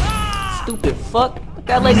 Stupid fuck. Put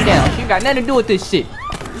that lady down. She ain't got nothing to do with this shit.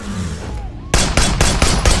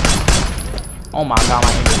 Oh my god,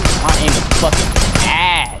 my aim is fucking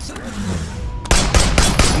ass.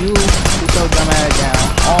 You put your dumb ass down.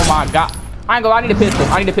 Oh my god. I ain't gonna, I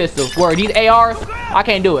need a pistol. Word, these ARs, I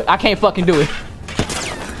can't do it. I can't fucking do it.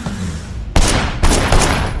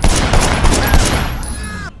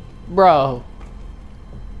 Bro.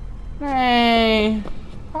 Man.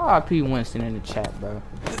 R.I.P. Winston in the chat, bro.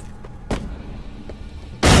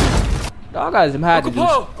 Dog guys have had to do.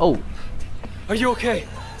 Oh. Are you okay?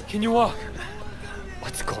 Can you walk?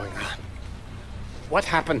 What's going on? What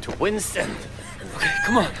happened to Winston? Okay,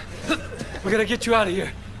 come on. We gotta get you out of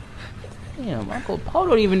here. Damn, Uncle Poe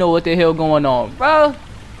don't even know what the hell going on, bro.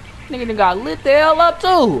 Nigga done got lit the hell up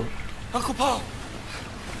too. Uncle Poe,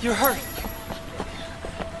 you're hurt.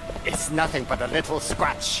 It's nothing but a little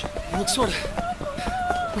scratch. You look sorta.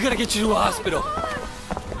 We gotta get you to a hospital.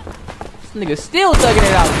 This nigga still thugging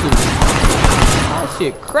it out too. That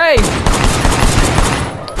shit crazy.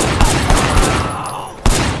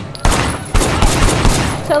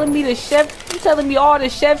 Telling me the chef, you telling me all the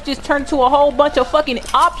chefs just turned to a whole bunch of fucking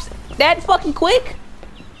ops that fucking quick?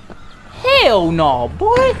 Hell no,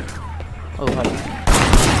 boy. Oh, honey.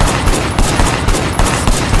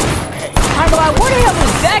 I'm like, where the hell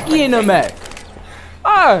is Zachy in them at?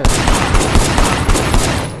 Alright.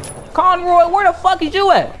 Conroy, where the fuck is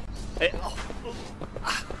you at? Hey,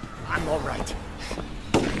 I'm alright.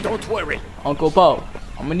 Don't worry. Uncle Poe,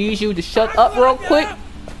 I'm gonna need you to shut up real quick.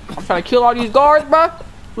 I'm trying to kill all these guards, bro.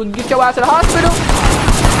 We can get your ass to the hospital.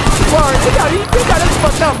 Word, they got this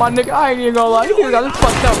fucked up, my nigga. I ain't even gonna lie. You got this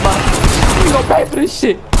fucked up, bro. You gonna pay for this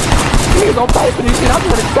shit. You gonna pay for this shit. I'm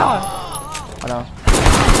gonna die. Hold on.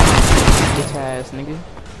 Bitch ass nigga.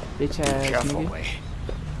 Bitch ass Careful, nigga.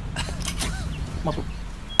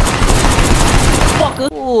 Fucker.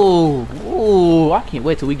 Ooh, ooh. I can't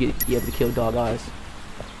wait till we get able to kill dog eyes.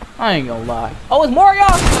 I ain't gonna lie. Oh, it's more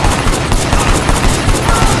y'all.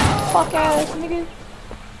 Fuck ass nigga.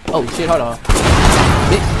 Oh shit, hold on.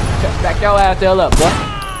 Bitch, back your ass the hell up, boy.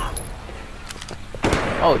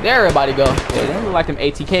 Oh, there everybody go. Yeah, they look like them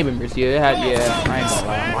ATK members. Yeah, they had, yeah,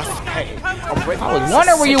 I ain't gonna lie. I was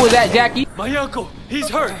wondering where you was at, Jackie. My uncle, he's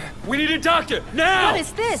hurt. We need a doctor, now! What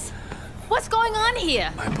is this? What's going on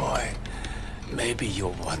here? My boy, maybe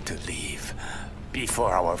you'll want to leave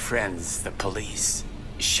before our friends, the police,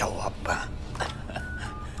 show up.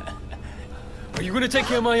 Are you gonna take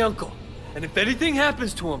care of my uncle? And if anything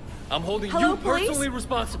happens to him, I'm holding you personally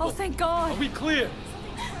responsible. Oh, thank God. Are we clear?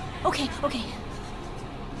 Okay, okay.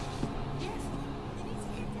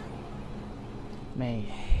 Man,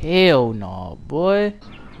 hell no, boy.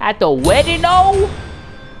 At the wedding, though?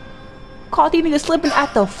 Caught these niggas slipping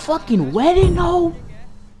at the fucking wedding, though?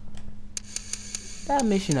 That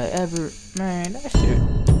mission of ever, man, that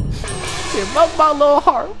shit broke my little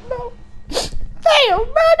heart, bro. Damn, bro,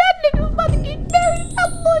 that nigga was about to get married. That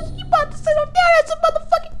bullshit, you about to sit on down at some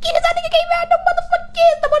motherfucking kids. That nigga came out no motherfucking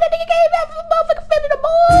kids. The one that nigga came out from the motherfucking family.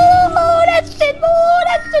 Oh, that shit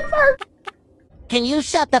hurt. Can you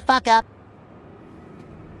shut the fuck up?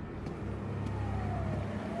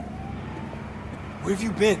 Where have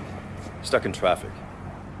you been? Stuck in traffic.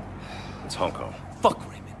 It's Hong Kong. Fuck,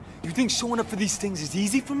 Raymond. You think showing up for these things is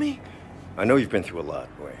easy for me? I know you've been through a lot,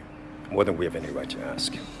 Ray. More than we have any right to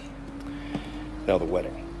ask. Now the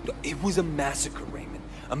wedding. It was a massacre, Raymond.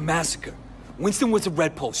 A massacre. Winston was a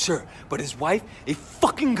red pole, sure. But his wife, they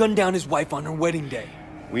fucking gunned down his wife on her wedding day.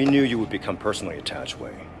 We knew you would become personally attached,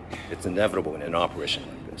 Way. It's inevitable in an operation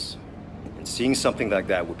like this. And seeing something like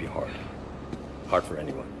that would be hard. Hard for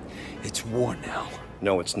anyone. It's war now.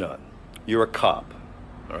 No, it's not. You're a cop,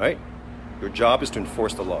 all right? Your job is to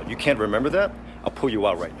enforce the law. You can't remember that? I'll pull you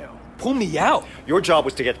out right now. Pull me out? Your job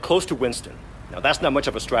was to get close to Winston. Now, that's not much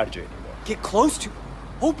of a strategy anymore. Get close to?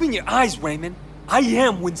 Open your eyes, Raymond. I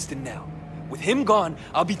am Winston now. With him gone,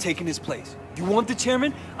 I'll be taking his place. You want the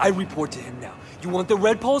chairman? I report to him now. You want the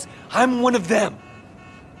red poles? I'm one of them.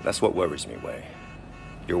 That's what worries me, Way.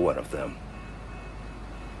 You're one of them.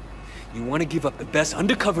 You want to give up the best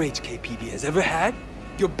undercover HKPD has ever had?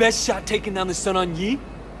 Your best shot taking down the Sun On Yi?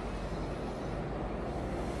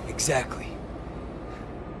 Exactly.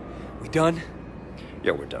 We done?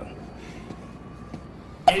 Yeah, we're done.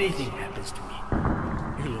 Anything happens to me,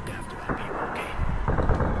 you look after our people, okay?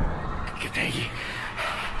 Get Peggy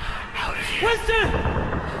out of here. Winston!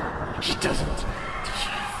 He doesn't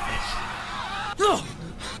deserve this. No!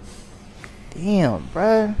 Damn,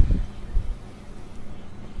 bruh.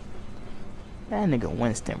 That nigga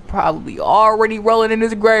Winston probably already rolling in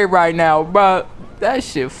his grave right now, bruh. That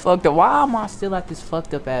shit fucked up. Why am I still at this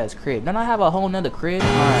fucked up ass crib? Don't I have a whole nother crib?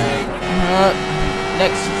 Alright.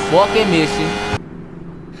 Next fucking mission.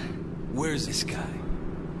 Where's this guy?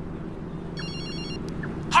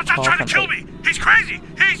 Hotshot's trying to kill me! He's crazy!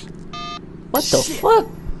 He's... What the fuck?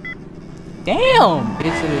 Damn!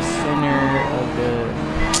 Get to the center of the...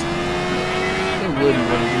 It wouldn't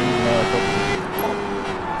really do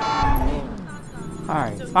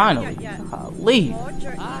Alright, finally. Leave.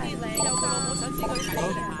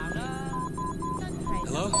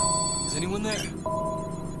 Hello? anyone there?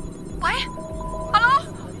 What? Hello?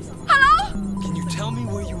 Hello? Can you tell me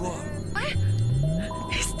where you are? What?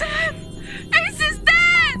 He's dead! Ace is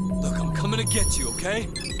dead! Look, I'm coming to get you, okay?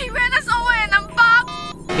 He ran us over and I'm Bob!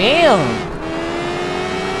 Damn!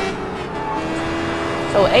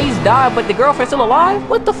 So Ace died, but the girlfriend's still alive?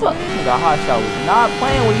 What the fuck? Nigga, Hotshot was not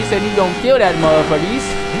playing when he said he gonna kill that motherfucker.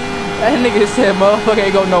 That nigga said motherfucker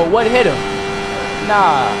ain't gonna know what hit him.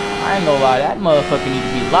 Nah, I ain't gonna lie, that motherfucker need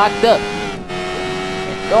to be locked up.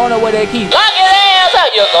 Don't know where they keep. Lock his ass up,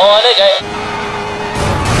 you're going to jail.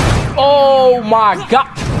 Oh my god.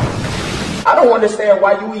 I don't understand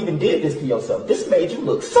why you even did this to yourself. This made you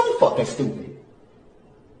look so fucking stupid.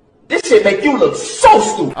 This shit make you look so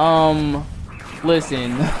stupid.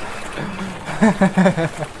 Listen.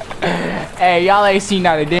 Hey, y'all ain't seen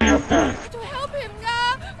not a damn thing. To help him,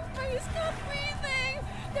 God! He's not breathing!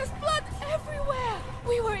 There's blood everywhere!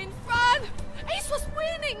 We were in front! Ace was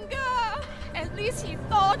winning, God! At least he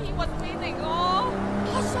thought he was winning, oh!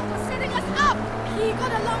 Hotshot was setting us up! He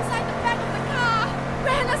got alongside the back of the car,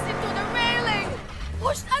 ran us into the railing,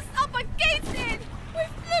 pushed us up against it! We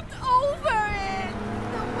flipped over it!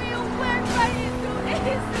 The wheel went right into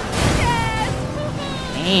Ace's chest!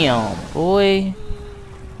 Damn, boy.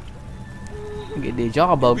 Get the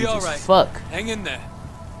job bogus as fuck. Hang in there.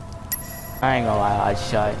 I ain't gonna lie,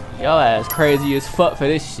 Hotshot. Yo ass crazy as fuck for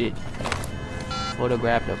this shit.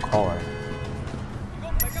 Photograph the car.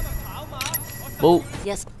 Boop.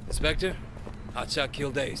 Yes. Inspector, Hotshot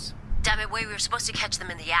killed Ace. Damn it, Way, we were supposed to catch them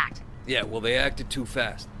in the act. Yeah, well, they acted too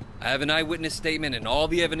fast. I have an eyewitness statement and all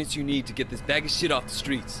the evidence you need to get this bag of shit off the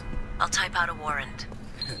streets. I'll type out a warrant.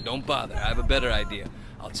 Don't bother, I have a better idea.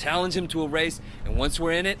 I'll challenge him to a race, and once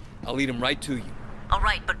we're in it, I'll lead him right to you. All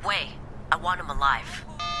right, but Way, I want him alive.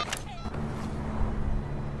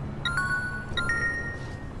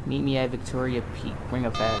 Meet me at Victoria Peak. Bring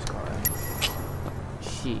a fast car.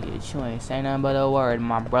 Shit, you ain't say nothing but a word,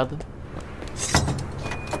 my brother.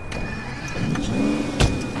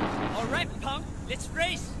 All right, punk, let's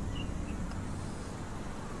race.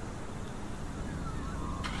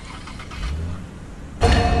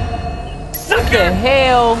 What the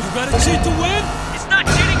hell? You gotta cheat to win? It's not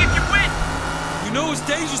cheating if you win. You know it's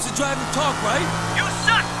dangerous to drive and talk, right? You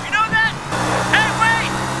suck, you know that? Hey,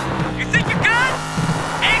 wait! You think you're good?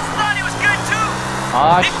 Ace thought he was good too.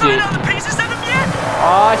 Aw, They shit. find all the pieces of him yet?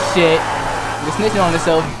 Aw, shit. You're snitching on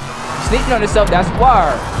yourself. Snitching on yourself, that's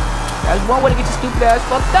why. That's one way to get your stupid ass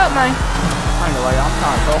fucked up, man. I ain't gonna lie, I'm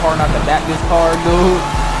trying so hard not to back this car, dude.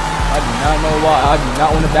 I do not know why. I do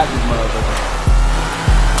not want to back this motherfucker.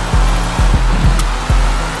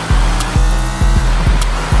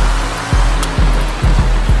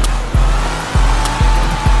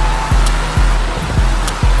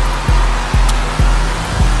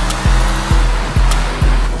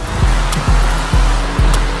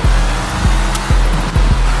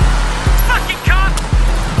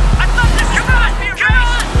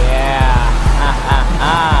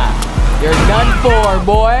 You're done for,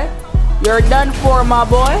 boy. You're done for, my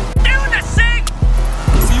boy. See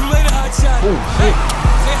you later, Hotshot. Oh, shit.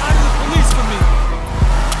 Say hi to the police for me.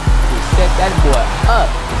 You set that boy up.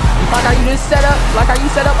 Like how you just set up,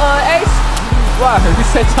 Ace? Wow, you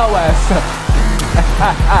set your ass up.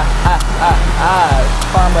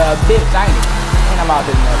 Karma a bitch, ain't it? And I'm out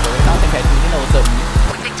this motherfucker. I don't think you know what's up with me.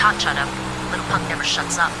 We picked Hotshot up. Little punk never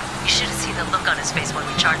shuts up. You should have seen the look on his face when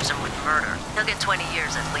we charged him with murder. He'll get 20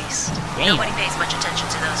 years at least. Damn. Nobody pays much attention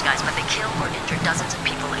to those guys, but they kill or injure dozens of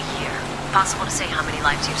people a year. Possible to say how many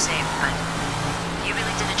lives you've saved, but you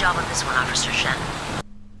really did a job on this one, Officer Shen.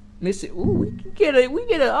 Listen, ooh, we get a, hold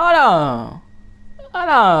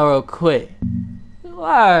on real quick.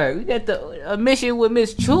 Alright, we got a mission with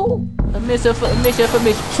Miss Chu, a mission for Miss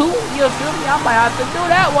Chu, you feel me? I might have to do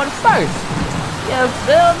that one first. You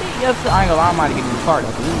feel me? I ain't gonna lie, I'm about to get in the car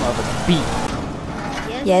though, cause this motherfucker beat.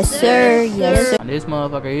 Yes, sir. Yes, sir. On this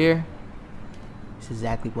motherfucker here, this is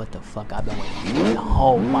exactly what the fuck I've been waiting for.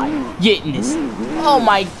 Oh my goodness. Oh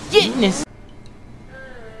my goodness.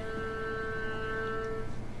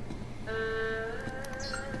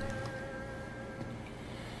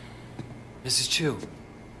 Mrs. Chu.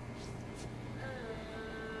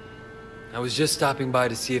 I was just stopping by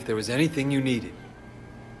to see if there was anything you needed.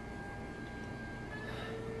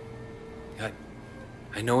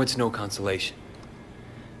 I know it's no consolation,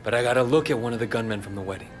 but I gotta look at one of the gunmen from the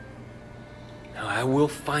wedding. Now I will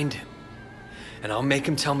find him, and I'll make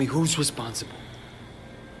him tell me who's responsible.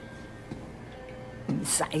 唔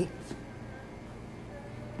使，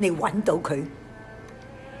你揾到佢，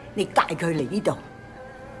你帶佢嚟呢度，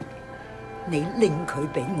你拎佢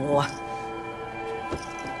俾我啊！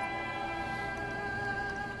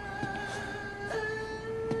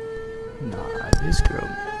 this girl,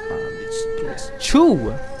 it's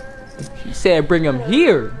Chu. She said bring him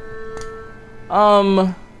here.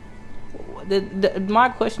 My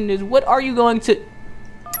question is, what are you going to...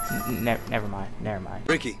 Never mind.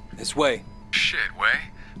 Ricky, this way. Shit, Way.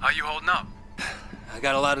 How you holding up? I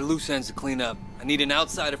got a lot of loose ends to clean up. I need an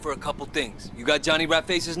outsider for a couple things. You got Johnny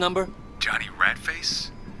Ratface's number? Johnny Ratface?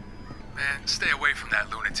 Man, stay away from that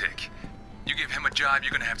lunatic. You give him a job,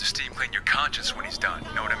 you're gonna have to steam clean your conscience when he's done.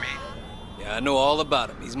 You know what I mean? Yeah, I know all about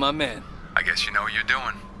him. He's my man. I guess you know what you're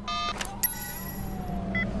doing.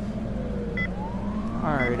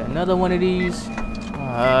 Alright, another one of these.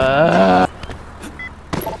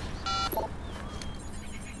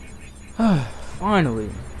 Finally.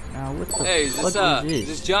 Now, what the fuck is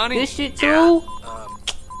this Johnny? This shit too? Yeah.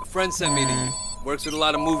 A friend sent me to you. Works with a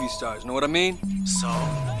lot of movie stars, know what I mean? So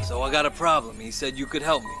I got a problem. He said you could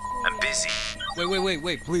help me. I'm busy.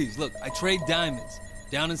 Wait, please. Look, I trade diamonds.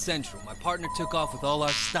 Down in Central. My partner took off with all our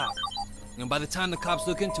stock. You know, by the time the cops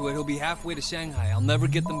look into it, he'll be halfway to Shanghai. I'll never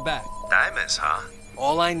get them back. Diamonds, huh?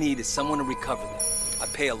 All I need is someone to recover them. I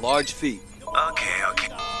pay a large fee. Okay.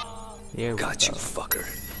 There we got you, fucker.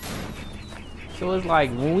 So it's like,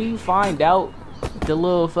 when we find out the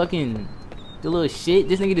little shit,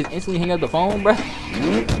 this nigga just instantly hang up the phone, bro.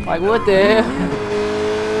 Like, what the hell?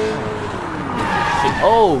 Shit.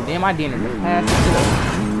 Oh, damn, I didn't pass.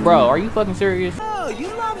 Bro, are you fucking serious? Oh, you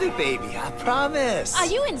lovely baby, I promise. Are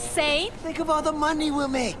you insane? Think of all the money we'll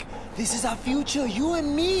make. This is our future, you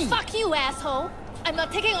and me. Fuck you, asshole. I'm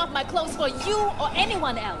not taking off my clothes for you or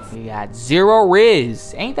anyone else. You got 0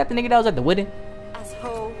 riz. Ain't that the nigga that was at the wedding?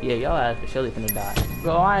 Asshole. Yeah, y'all ass for surely finna die.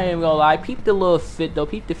 Bro, I ain't gonna lie. Peep the little fit though.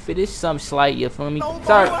 Peep the fit. It's some slight, you feel me?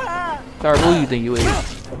 Sorry, who you think you is?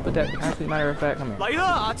 But that actually, matter of fact, come here.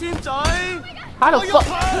 How the fuck?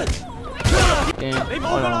 Damn,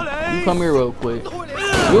 hold on. You come here real quick.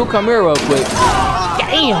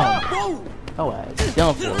 Damn! Oh, ass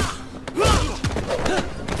dumb for.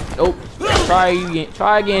 Nope. Try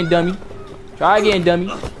again, dummy. Actually,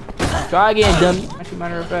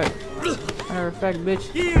 matter of fact, bitch.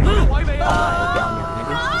 Oh, down there,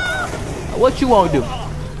 nigga. What you won't do?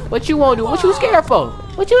 What you scared for?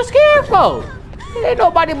 Ain't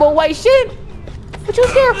nobody but white shit. What you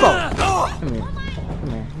scared for? Come here.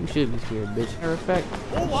 You should be scared, bitch. Matter of fact,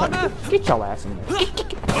 get your ass in there.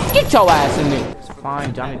 Get your ass in there.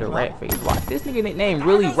 Find Johnny the Rat Face. Why this nigga name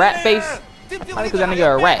really Rat Face? Why because that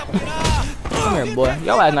nigga a rat? Come here, boy.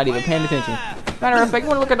 Your ass not even paying attention. Matter of fact, you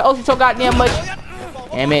wanna look at the ocean so goddamn much?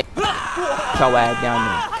 Damn it. Get your ass down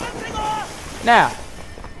there. Now,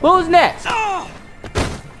 who's next?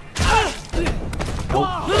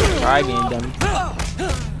 Oh, try again, dummy.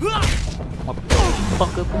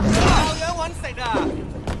 Motherfucker.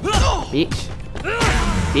 Bitch.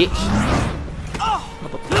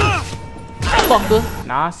 Motherfucker.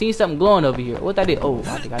 Nah, I seen something glowing over here. What that is? Oh,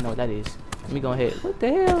 I think I know what that is. Let me go ahead. What the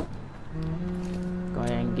hell? Go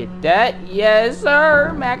ahead and get that. Yes,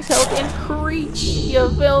 sir. Max health increase. You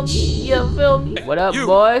feel me? What up,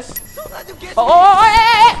 boys? Oh,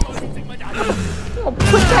 hey!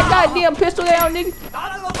 Put that goddamn pistol down, nigga.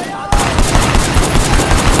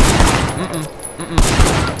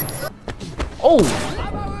 Oh,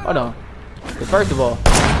 hold on. But first of all,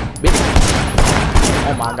 bitch.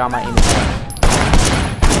 Oh my god, my aim is bad.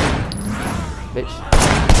 Bitch.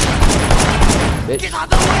 Get out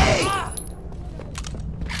the way!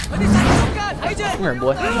 Come here,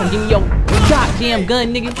 boy. Come on, give me your goddamn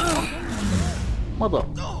gun, nigga. Mother.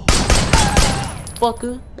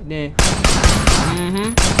 Fucker. Then.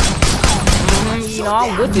 You know,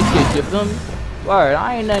 I'm with this shit, you feel me? Word,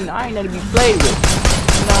 I ain't nothing to be played with.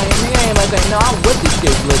 You know, nigga ain't like that. No, I'm with this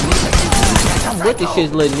shit, little nigga. I'm with this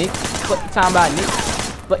shit, little nigga. Fuck the time about, nigga.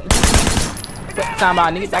 Fuck the time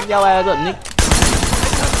about, nigga. Back your ass up, nigga.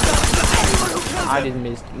 I just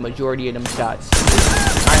missed the majority of them shots. I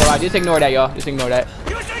ain't gonna lie, just ignore that, y'all. Just ignore that.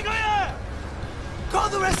 Call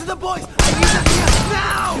the rest of the boys. I need them here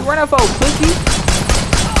now. You run up, old pussy.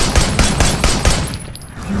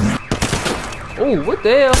 Oh, what the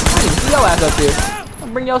hell? I didn't see your ass up there. I'll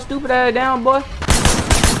bring your stupid ass down, boy.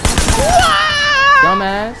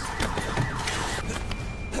 Dumbass.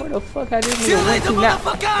 Where the fuck had this nigga went to now?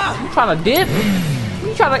 You trying to dip? You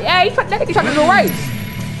trying to? Hey, that nigga trying to do race.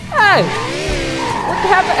 Hey, what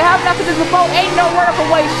happened after this before? Ain't no word for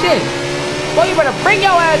white shit. Boy, you better bring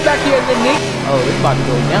your ass back here, little nigga. Oh, it's about to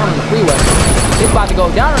go down on the freeway.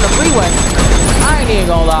 I ain't even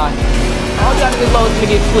gonna lie. All y'all niggas low is gonna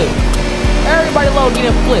get flipped. Everybody low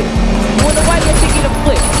getting flipped. You want the white shit getting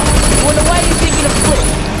flipped.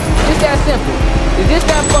 It's that simple. It's just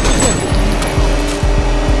that fucking simple.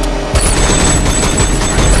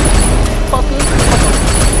 Fucker.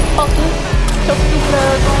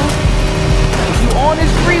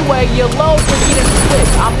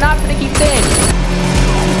 They keep saying it.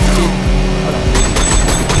 Hold on.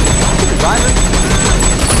 The driver?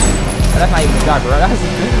 Oh, that's not even the driver, right? That's...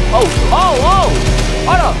 Oh!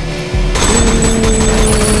 Hold on.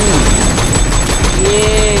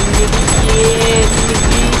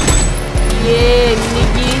 Yeah,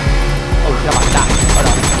 nigga. Oh, shit, I'm about to die. Hold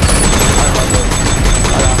on.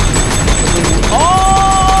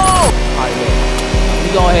 Oh! Alright, man.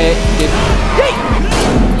 You go ahead.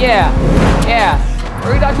 Yeah.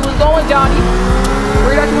 Where you thought you was going, Johnny?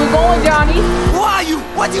 Who are you?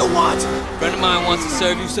 What do you want? A friend of mine wants to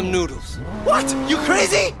serve you some noodles. What? You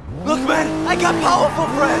crazy? Look, man, I got powerful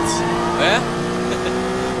friends. Yeah?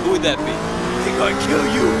 Who would that be? They're gonna kill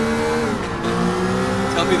you.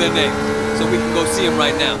 Tell me their names, so we can go see them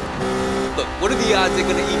right now. Look, what are the odds they're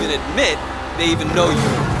gonna even admit they even know you?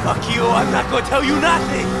 Fuck you, I'm not gonna tell you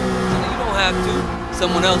nothing. You don't have to.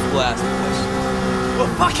 Someone else will ask the question. Well,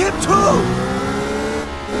 fuck him too!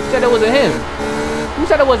 Who said it wasn't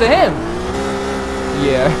him?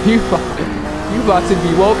 Yeah, you about to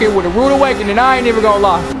be woken with a rude awakening, I ain't even gonna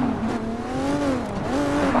lie.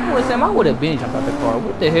 If I was him, I would have been jumped out the car.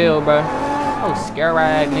 What the hell, bro? Oh, scare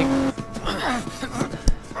rag, nigga.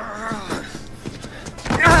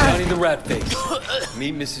 Johnny the Rat Face.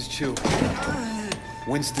 Meet Mrs. Chu.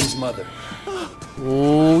 Winston's mother.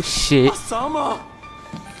 Oh, shit. Osama!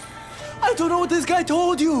 I don't know what this guy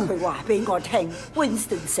told you. 佢話俾我聽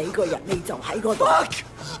 ，Winston 死嗰日你就喺嗰度。而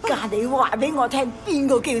家你話俾我聽，邊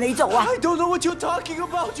個叫你做啊 I don't know what you're talking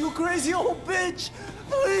about, you crazy old bitch.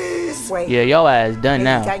 Please. Yeah, your ass done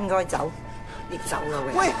now. 而家應該走，你走啦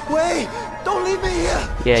喂。Wait, don't leave me here.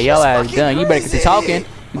 Yeah, your ass done. You better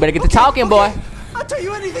get to talking. Boy. I'll tell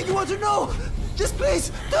you anything you want to know. Just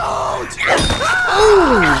please don't.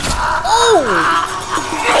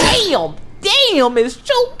 Damn, it's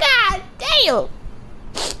true. God damn.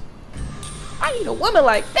 I need a woman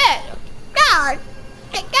like that. God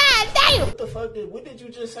damn. What the fuck did you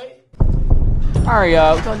just say? Alright,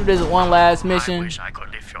 y'all. We're gonna do this one last mission. I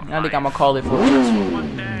think I'm gonna call it for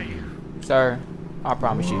sir. I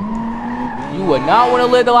promise you. You would not want to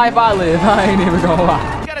live the life I live. I ain't even gonna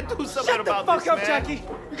lie. You gotta do something about this, man. Shut the fuck up, Jackie.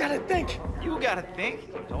 You gotta think. You gotta think.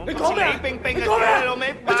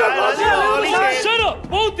 Shut up,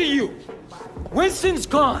 both of you. Winston's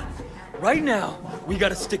gone. Right now, we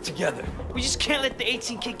gotta stick together. We just can't let the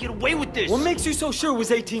 18K get away with this. What makes you so sure it was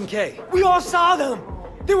 18K? We all saw them.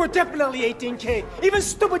 They were definitely 18K. Even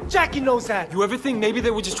stupid Jackie knows that. You ever think maybe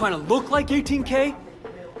they were just trying to look like 18K?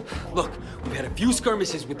 Look, we've had a few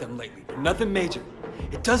skirmishes with them lately, but nothing major.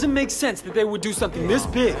 It doesn't make sense that they would do something this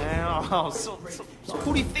big. So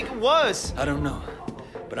who do you think it was? I don't know,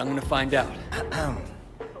 but I'm gonna find out. And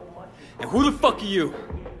who the fuck are you?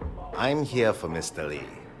 I'm here for Mr. Lee.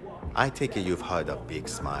 I take it you've heard of Big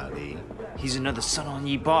Smile Lee. He's another Sun On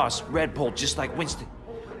Yee boss, Red Bull, just like Winston.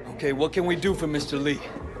 Okay, what can we do for Mr. Lee?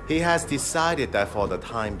 He has decided that for the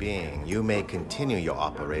time being, you may continue your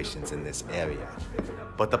operations in this area.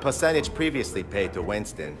 But the percentage previously paid to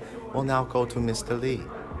Winston will now go to Mr. Lee.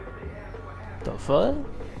 The fuck?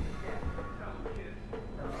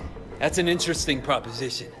 That's an interesting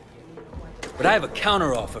proposition. But I have a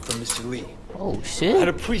counteroffer from Mr. Lee. Oh, shit. I'd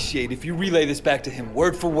appreciate if you relay this back to him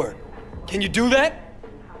word for word. Can you do that?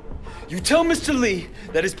 You tell Mr. Lee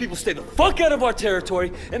that his people stay the fuck out of our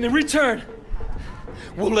territory, and in return,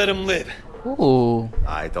 we'll let him live. Ooh.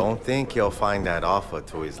 I don't think you'll find that offer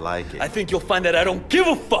to his liking. I think you'll find that I don't give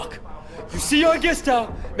a fuck. You see our guest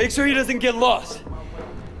out, make sure he doesn't get lost.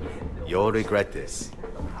 You'll regret this.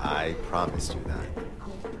 I promised you that.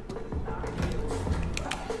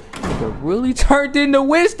 Nigga really turned into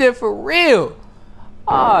Winston for real.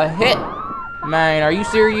 Oh, hit. Man, are you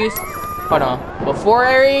serious? Hold on. Before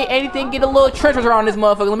anything get a little treacherous around this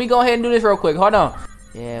motherfucker, let me go ahead and do this real quick. Hold on.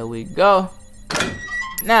 There we go.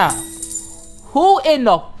 Now, who in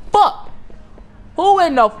the fuck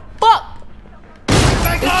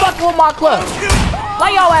is fucking with my club?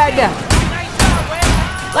 Lay your ass down.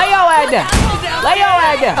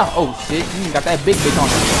 Oh shit, you got that big bitch on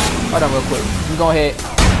you. Hold on real quick. You go ahead.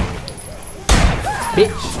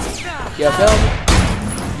 Bitch.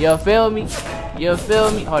 You feel me?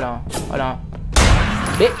 Hold on.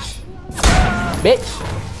 Bitch.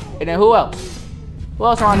 And then who else? Who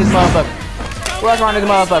else around this motherfucker?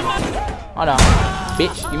 Hold on.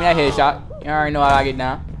 Bitch, give me that headshot. You already know how I get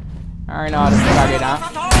down. You already know how the fuck I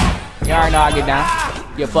get down.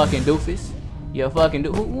 You fucking doofus.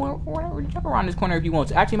 Jump around this corner if you want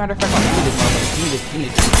to. Actually, matter of fact, give me this motherfucker. Give me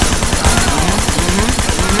this.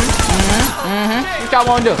 What y'all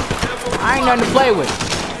wanna do? I ain't nothing to play with.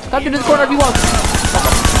 Come to this corner if you want to.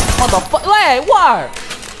 Motherfucker. Hey, why?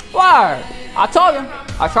 I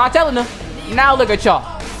I tried telling them. Now look at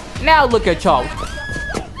y'all. Now look at y'all.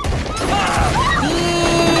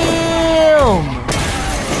 Damn.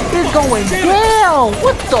 It's going down.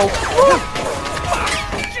 What the fuck?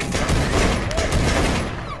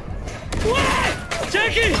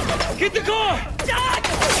 Jackie! Get the car!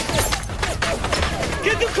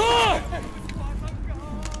 Get the car!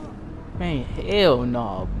 Man, hell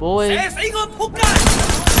no, boy.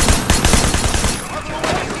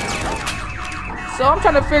 So I'm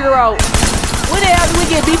trying to figure out where the hell do we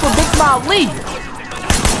get beef with Big Smile Lee?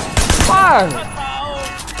 Fire!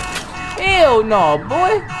 Hell no,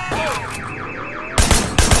 boy.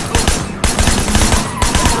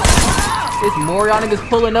 There's more y'all niggas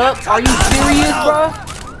pulling up. Are you serious, bro?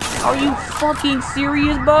 Are you fucking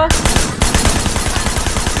serious, bro?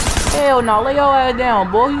 Hell no, lay your ass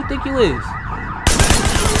down, boy. Who you think you is?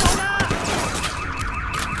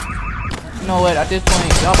 You know what? At this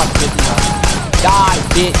point, y'all about to get me out. Die,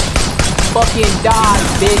 bitch. Fucking die,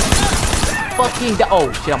 bitch. Fucking die.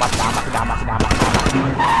 Oh, shit, I'm about to die. I'm about to die. I'm about to die. I'm about to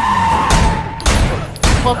die.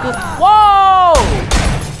 Fucker. Whoa!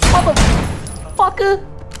 Motherfucker.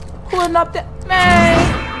 Pulling up that. Man.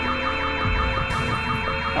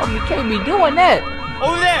 Oh, you can't be doing that.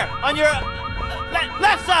 Over there, on your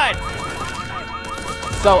left side.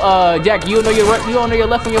 So, Jack, you don't know your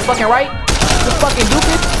left from your fucking right? You fucking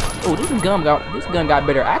doofus. Oh, this gun got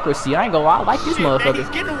better accuracy. I ain't gonna lie, I like this motherfucker. He's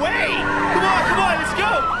getting away. Come on, let's go.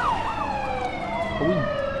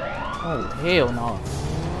 Oh, hell no.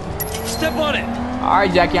 Step on it. All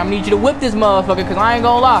right, Jackie, I'm gonna need you to whip this motherfucker, cause I ain't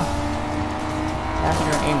gonna lie.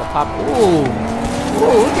 Passenger aim to pop. Ooh,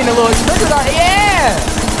 we're getting a little triggered on it. Yeah,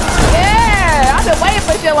 yeah. I've been waiting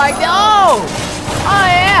for shit like that. Oh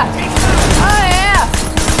yeah.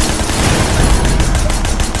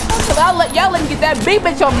 Y'all let me get that big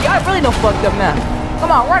bitch on me. Y'all really done fucked up now.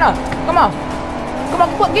 Come on, run up. Come on,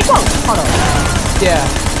 get close. Hold on. Yeah.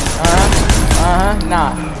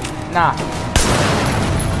 Nah.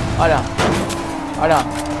 Hold on.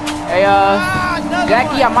 Hey,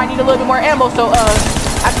 Jackie, I might need a little bit more ammo. So,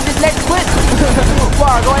 after this next clip,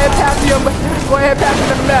 War, go ahead and pass me the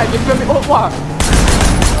mag. You feel me? Oh, War.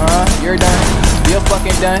 You're done. You're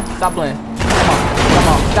fucking done. Stop playing. Come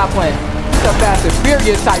on. Stop playing. It's a Fast and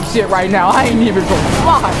Furious type shit right now. I ain't even gonna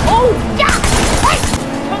fly. Oh, yeah. Hey.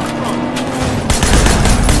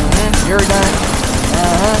 You're done.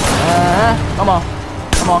 Come on.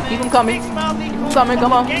 Keep them coming. Come on.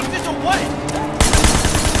 Come on.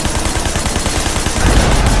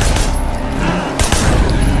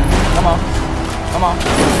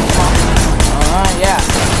 Yeah.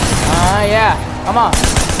 Come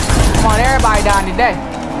on, everybody down today.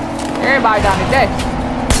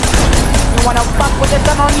 You wanna fuck with this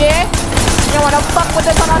one on here?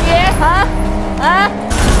 Huh?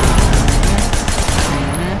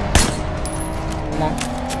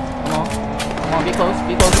 Come on, be close. I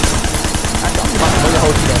told you about to blow your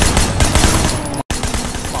whole shit up.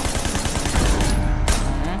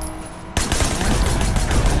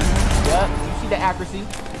 Yup, you see the accuracy.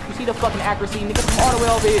 You see the fucking accuracy, nigga. Come all the way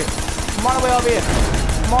over here.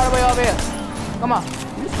 Come on.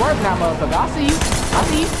 You swerving that motherfucker. I see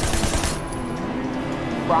you.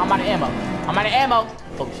 Bro, I'm out of ammo.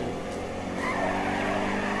 Oh, shit.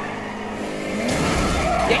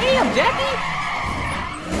 Damn, Jackie!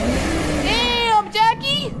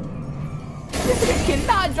 This nigga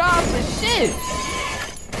cannot drive for shit.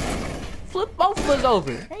 Flip both of us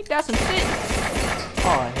over. Ain't that some shit?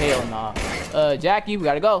 Oh, hell nah. Jackie, we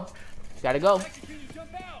gotta go.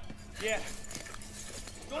 Yeah.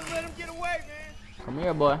 Don't let him get away, man. Come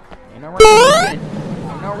here, boy. Ain't no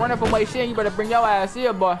running from my shit. You better bring your ass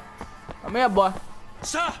here, boy. Come here, boy.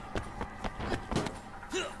 Sir.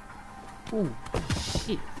 Ooh,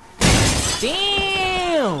 shit.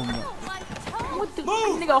 Damn. What the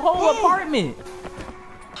nigga whole apartment?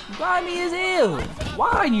 Grimy as hell. Why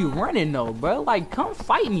are you running though, bro? Like, come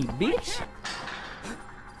fight me, bitch.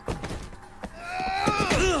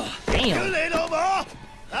 Damn.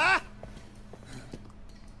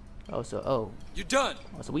 Oh. You done?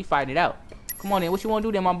 Oh, so we fighting it out. Come on then. What you want to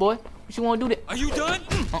do then, my boy? Are you done?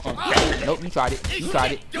 Nope, you tried it.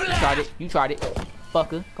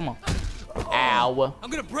 Fucker. Come on. Ow. I'm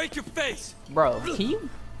gonna break your face. Bro, can you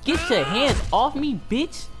get your hands off me,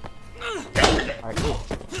 bitch? Alright, cool.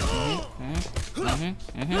 Come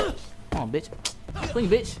on, bitch. Swing,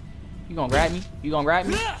 bitch. You gonna grab me?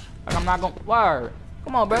 Like I'm not gonna. Word.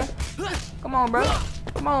 Come on, bro. Come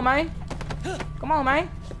on, man. Come on.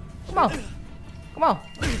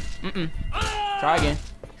 Try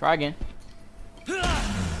again.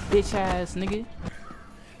 Bitch ass nigga.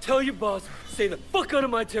 Tell your boss, stay the fuck out of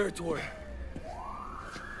my territory.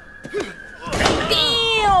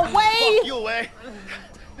 you away.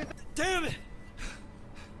 Damn it!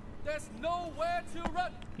 There's nowhere to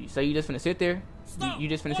run. So you just finna sit there? You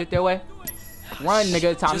just finna sit there, way? Run,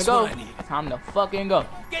 nigga. Time to go. Time to fucking go.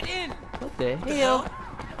 Get in. What the hell?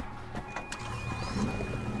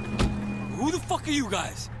 Who the fuck are you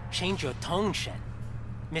guys? Change your tone, Shen.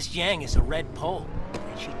 Miss Yang is a red pole,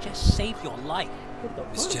 and she just saved your life.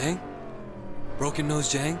 Miss Jang? Broken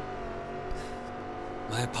Nose Jang?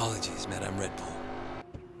 My apologies, Madame Red Pole.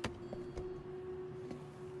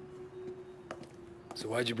 So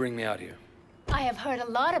why'd you bring me out here? I have heard a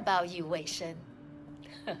lot about you, Wei Shen.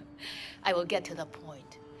 I will get to the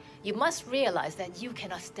point. You must realize that you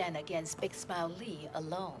cannot stand against Big Smile Lee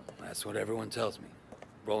alone. That's what everyone tells me.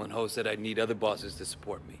 Roland Ho said I'd need other bosses to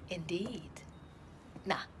support me. Indeed.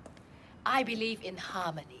 Nah, I believe in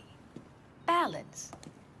harmony, balance,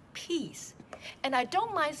 peace, and I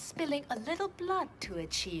don't mind spilling a little blood to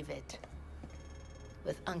achieve it.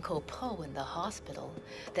 With Uncle Po in the hospital,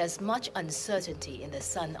 there's much uncertainty in the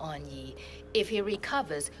Sun On Yi. If he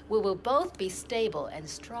recovers, we will both be stable and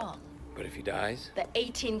strong. But if he dies? The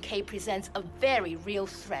 18K presents a very real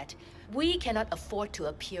threat. We cannot afford to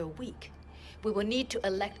appear weak. We will need to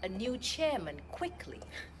elect a new chairman quickly.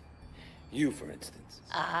 You, for instance.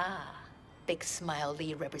 Ah, Big Smile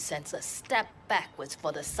Lee represents a step backwards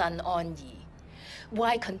for the Sun On Yi.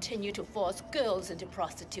 Why continue to force girls into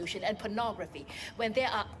prostitution and pornography when there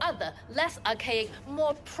are other, less archaic,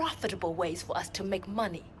 more profitable ways for us to make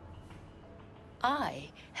money? I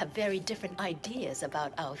have very different ideas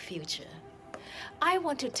about our future. I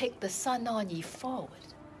want to take the Sun On Yi forward,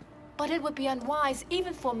 but it would be unwise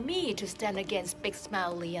even for me to stand against Big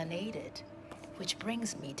Smile Lee unaided, which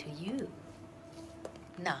brings me to you.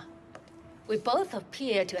 Now, we both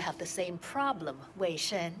appear to have the same problem, Wei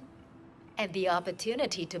Shen, and the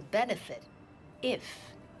opportunity to benefit if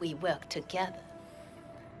we work together.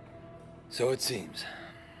 So it seems.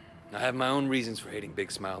 I have my own reasons for hating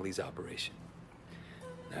Big Smile Lee's operation.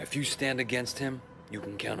 Now, if you stand against him, you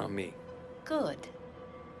can count on me. Good.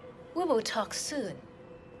 We will talk soon.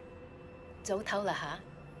 早唞啦吓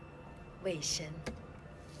，Wei Shen.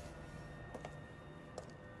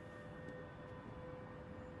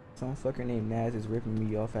 Some fucker named Naz is ripping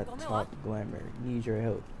me off at the top. Glamour, need your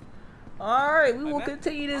help. Alright, we will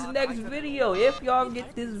continue this next video. If y'all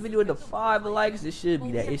get this video to 5 likes, it should be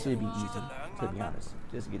easy, to be honest.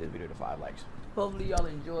 Just get this video to 5 likes. Hopefully y'all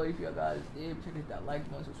enjoy. If y'all guys did, check that like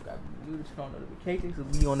button, subscribe to the YouTube, turn on notifications,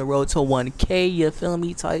 so we on the road to 1K, you feel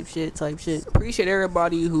me? Type shit. Appreciate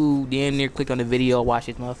everybody who damn near clicked on the video, watched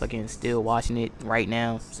this motherfucker, and still watching it right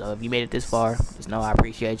now. So if you made it this far, just know I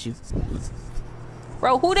appreciate you.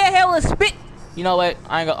 Bro, who the hell is spit? You know what?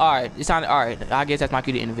 I ain't gonna. Alright, it's time. Alright, I guess that's my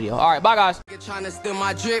cue to end the video. Alright, bye guys. Trying to steal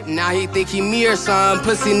my drip, now he think he me or something.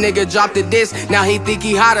 Pussy nigga dropped the disc, now he think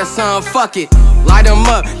he hot or something. Fuck it, light him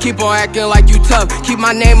up, keep on acting like you tough. Keep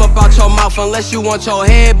my name up out your mouth unless you want your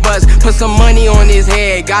head bust. Put some money on his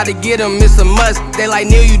head, gotta get him, it's a must. They like,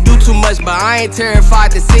 Neil, you do too much, but I ain't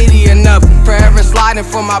terrified the city enough. Forever sliding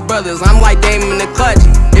for my brothers, I'm like Dame in the clutch.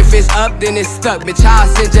 If it's up, then it's stuck, bitch, I'll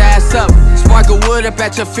send your ass up. Spark a wood up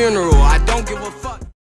at your funeral, I don't give a fuck.